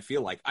 Not even I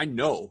feel like, I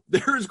know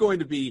there is going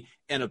to be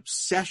an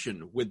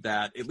obsession with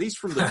that, at least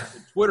from the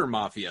Twitter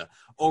mafia,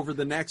 over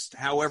the next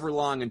however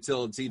long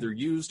until it's either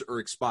used or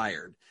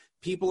expired.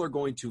 People are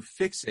going to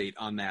fixate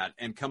on that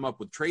and come up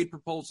with trade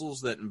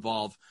proposals that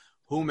involve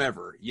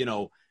whomever,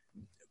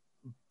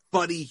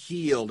 Buddy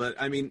Hield.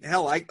 I mean,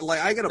 hell, I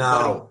got a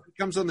buddy who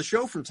comes on the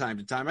show from time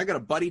to time. I got a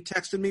buddy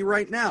texting me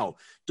right now.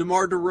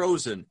 DeMar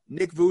DeRozan,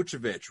 Nick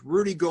Vucevic,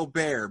 Rudy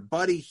Gobert,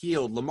 Buddy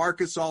Hield,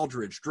 LaMarcus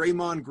Aldridge,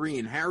 Draymond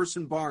Green,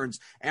 Harrison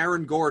Barnes,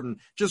 Aaron Gordon,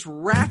 just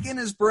racking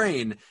his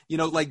brain.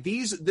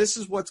 This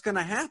is what's going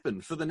to happen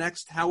for the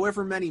next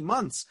however many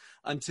months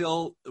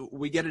until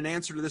we get an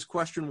answer to this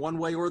question one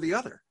way or the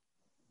other.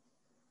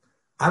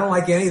 I don't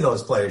like any of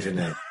those players you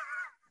named.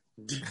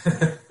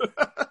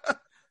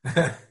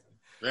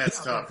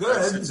 That's tough.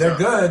 They're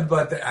good,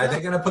 but are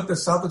they going to put the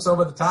Celtics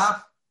over the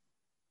top?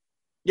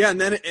 Yeah, and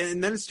then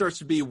it starts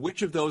to be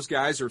which of those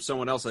guys or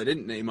someone else I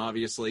didn't name,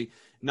 obviously,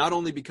 not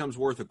only becomes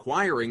worth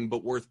acquiring,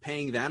 but worth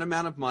paying that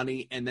amount of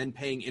money and then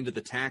paying into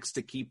the tax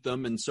to keep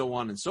them and so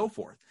on and so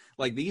forth.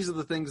 Like, these are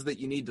the things that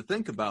you need to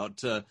think about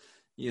to,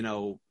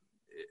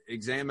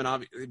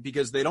 examine,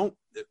 because they don't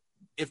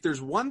 – if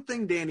there's one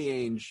thing Danny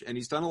Ainge, and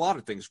he's done a lot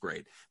of things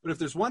great, but if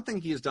there's one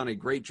thing he has done a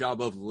great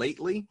job of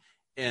lately –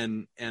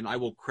 and I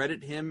will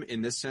credit him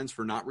in this sense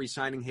for not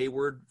re-signing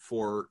Hayward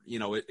for,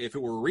 if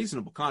it were a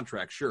reasonable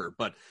contract, sure,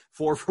 but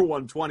 4 for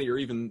 120 or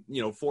even,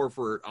 4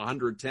 for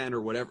 110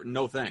 or whatever,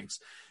 no thanks.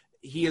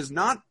 He has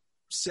not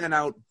sent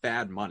out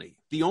bad money.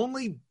 The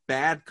only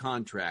bad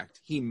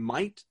contract he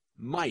might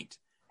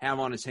have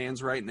on his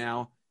hands right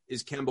now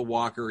is Kemba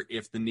Walker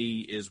if the knee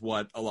is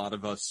what a lot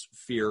of us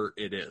fear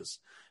it is.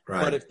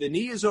 Right. But if the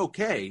knee is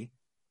okay,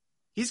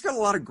 he's got a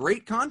lot of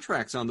great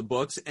contracts on the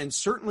books and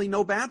certainly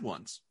no bad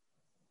ones.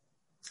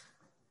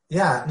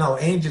 Yeah, no,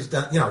 Ainge has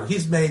done,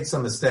 he's made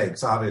some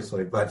mistakes,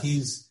 obviously, but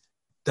he's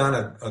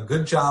done a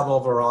good job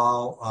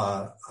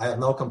overall. I have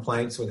no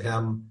complaints with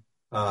him.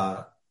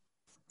 They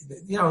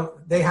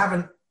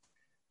haven't,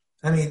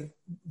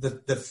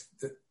 the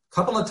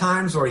couple of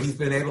times where he's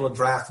been able to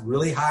draft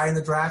really high in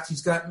the draft,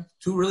 he's got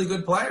 2 really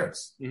good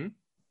players.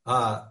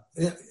 Mm-hmm.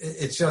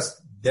 It's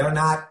just they're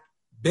not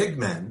big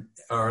men,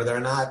 or they're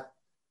not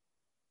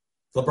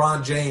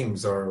LeBron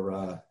James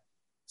or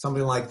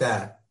something like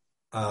that.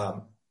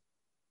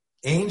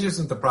 Ainge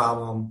isn't the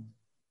problem.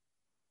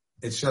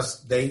 It's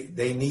just they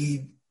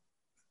need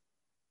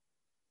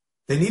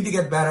to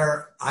get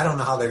better. I don't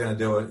know how they're going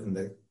to do it in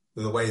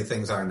the way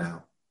things are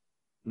now.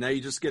 Now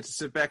you just get to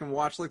sit back and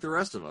watch like the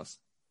rest of us.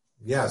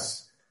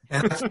 Yes.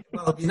 And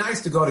it'd be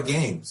nice to go to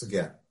games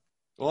again.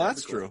 Well,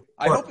 that's true.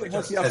 I hope it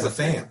helps you out as a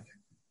fan. It'd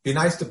be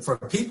nice for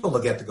people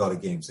to get to go to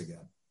games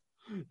again.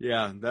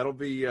 Yeah, that'll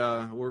be.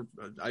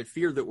 I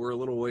fear that we're a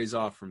little ways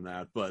off from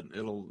that, but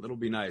it'll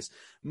be nice.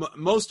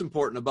 Most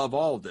important, above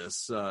all of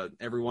this,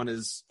 everyone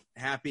is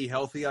happy,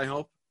 healthy. I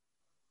hope.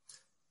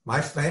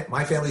 My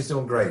family's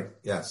doing great.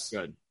 Yes,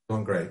 good,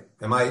 doing great.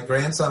 And my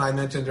grandson, I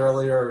mentioned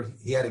earlier,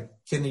 he had a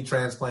kidney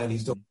transplant.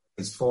 He's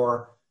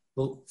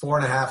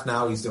 4.5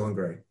 now. He's doing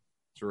great.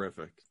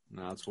 Terrific.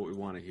 No, that's what we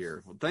want to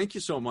hear. Well, thank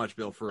you so much,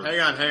 Bill. For hang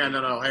on. Hang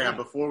on.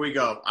 Before we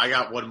go, I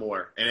got one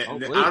more, and I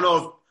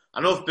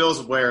don't know if Bill's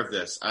aware of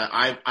this.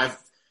 I've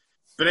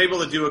been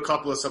able to do a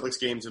couple of Celtics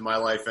games in my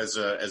life as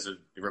a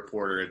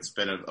reporter. It's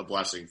been a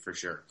blessing for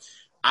sure.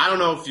 I don't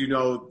know if you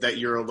know that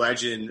you're a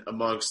legend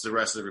amongst the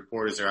rest of the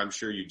reporters there. I'm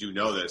sure you do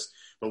know this.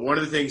 But one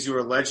of the things you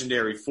are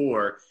legendary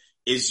for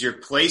is your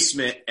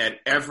placement at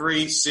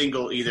every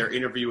single either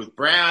interview with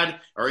Brad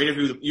or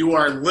interview. You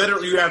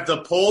have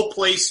the pole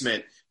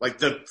placement, like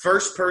the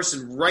first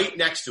person right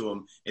next to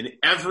him in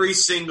every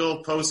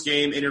single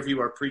post-game interview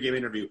or pre-game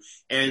interview.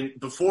 And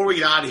before we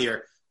get out of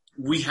here,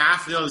 we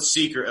have to know the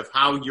secret of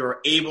how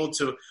you're able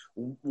to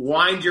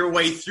wind your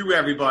way through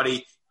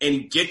everybody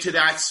and get to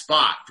that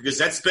spot, because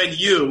that's been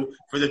you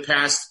for the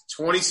past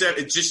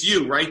 27. It's just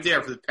you right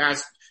there for the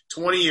past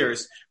 20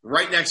 years,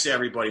 right next to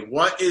everybody.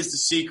 What is the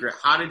secret?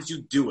 How did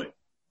you do it?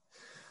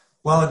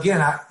 Well,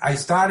 again, I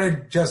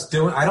started just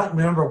doing, I don't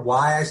remember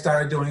why I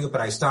started doing it,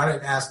 but I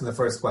started asking the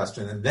first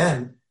question, and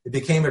then it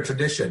became a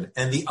tradition.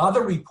 And the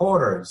other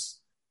reporters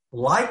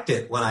liked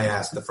it when I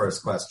asked the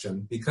first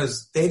question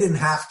because they didn't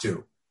have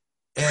to.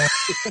 And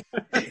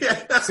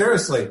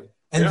seriously.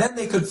 And then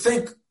they could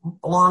think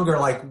longer,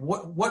 like,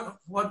 what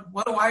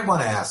do I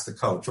want to ask the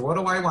coach? Or what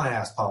do I want to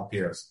ask Paul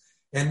Pierce?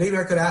 And maybe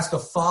I could ask a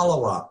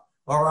follow-up,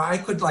 or I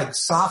could like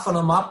soften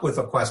them up with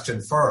a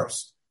question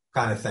first,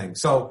 kind of thing.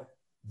 So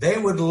they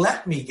would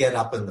let me get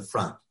up in the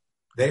front.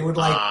 They would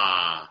like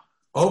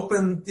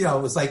open, it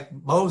was like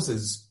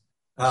Moses,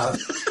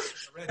 the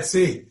Red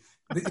Sea.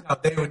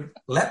 They would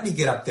let me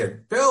get up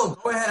there. Bill,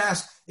 go ahead,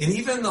 ask. And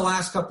even the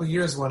last couple of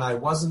years when I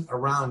wasn't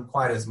around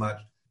quite as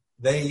much,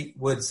 they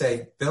would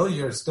say, Bill,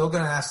 you're still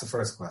going to ask the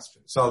first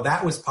question. So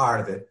that was part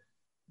of it.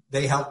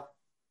 They helped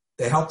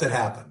it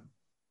happen.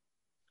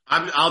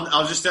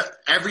 I'll just,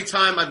 every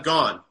time I've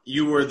gone,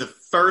 you were the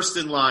first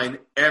in line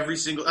every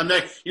single,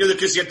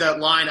 because you get that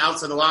line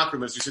outside the locker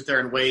room as you sit there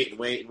and wait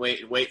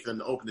for them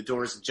to open the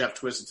doors and Jeff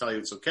Twist and tell you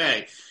it's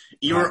okay.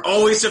 You were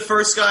always the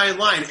first guy in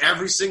line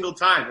every single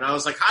time. And I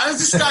was like, how does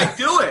this guy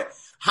do it?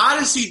 How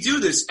does he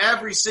do this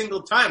every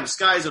single time? This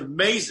guy is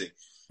amazing.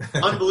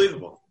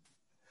 Unbelievable.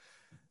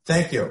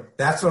 Thank you.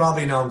 That's what I'll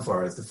be known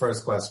for, is the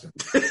first question.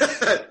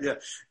 Yeah.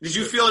 Did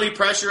you feel any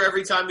pressure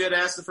every time you had to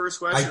ask the first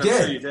question? I did.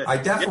 I'm sure you did. I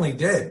definitely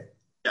did.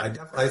 Yeah.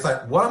 I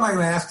thought, what am I going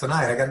to ask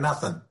tonight? I got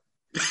nothing.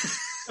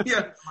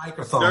 Yeah.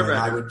 Microphone, and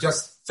I would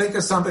just think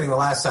of something in the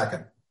last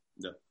second.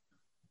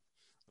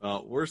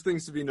 Worst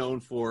things to be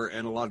known for,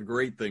 and a lot of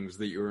great things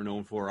that you were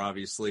known for,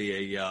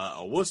 obviously.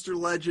 A Worcester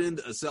legend,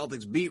 a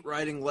Celtics beat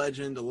writing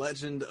legend, a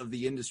legend of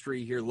the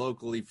industry here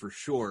locally for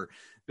sure.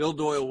 Bill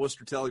Doyle,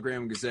 Worcester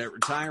Telegram and Gazette,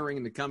 retiring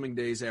in the coming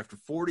days after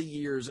 40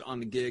 years on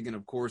the gig and,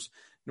 of course,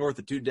 north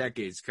of 2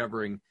 decades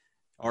covering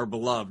our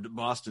beloved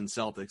Boston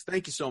Celtics.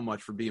 Thank you so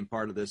much for being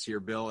part of this here,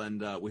 Bill,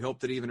 and we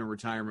hope that even in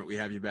retirement we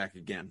have you back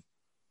again.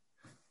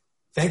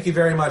 Thank you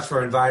very much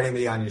for inviting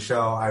me on your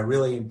show. I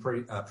really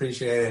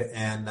appreciate it,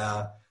 and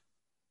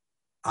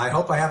I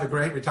hope I have a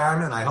great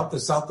retirement. I hope the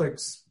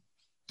Celtics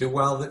do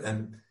well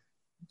and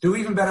do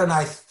even better than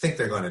I think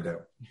they're going to do.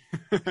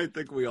 I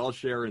think we all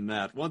share in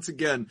that. Once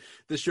again,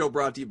 this show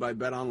brought to you by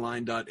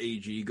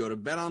betonline.ag. Go to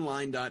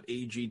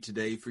betonline.ag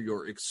today for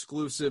your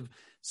exclusive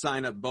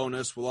sign-up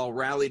bonus. We'll all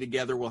rally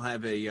together. We'll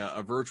have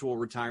a virtual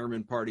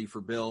retirement party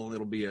for Bill.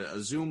 It'll be a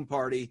Zoom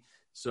party.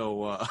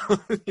 So,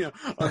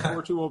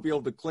 unfortunately, we won't be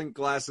able to clink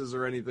glasses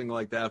or anything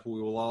like that. But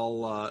we will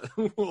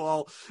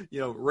all,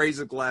 raise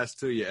a glass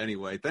to you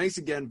anyway. Thanks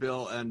again,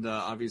 Bill, and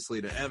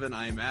obviously to Evan.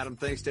 I am Adam.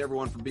 Thanks to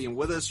everyone for being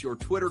with us. Your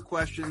Twitter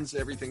questions,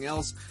 everything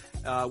else.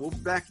 We'll be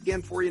back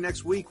again for you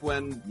next week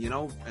when,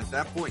 at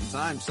that point in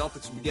time,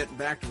 Celtics will be getting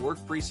back to work.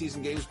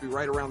 Preseason games will be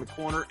right around the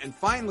corner. And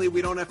finally,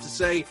 we don't have to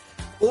say,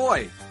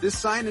 boy, this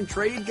sign and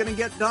trade going to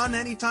get done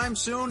anytime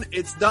soon.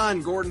 It's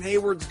done. Gordon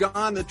Hayward's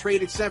gone. The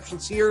trade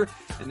exception's here.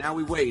 And now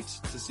we wait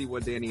to see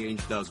what Danny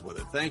Ainge does with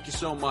it. Thank you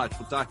so much.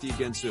 We'll talk to you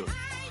again soon.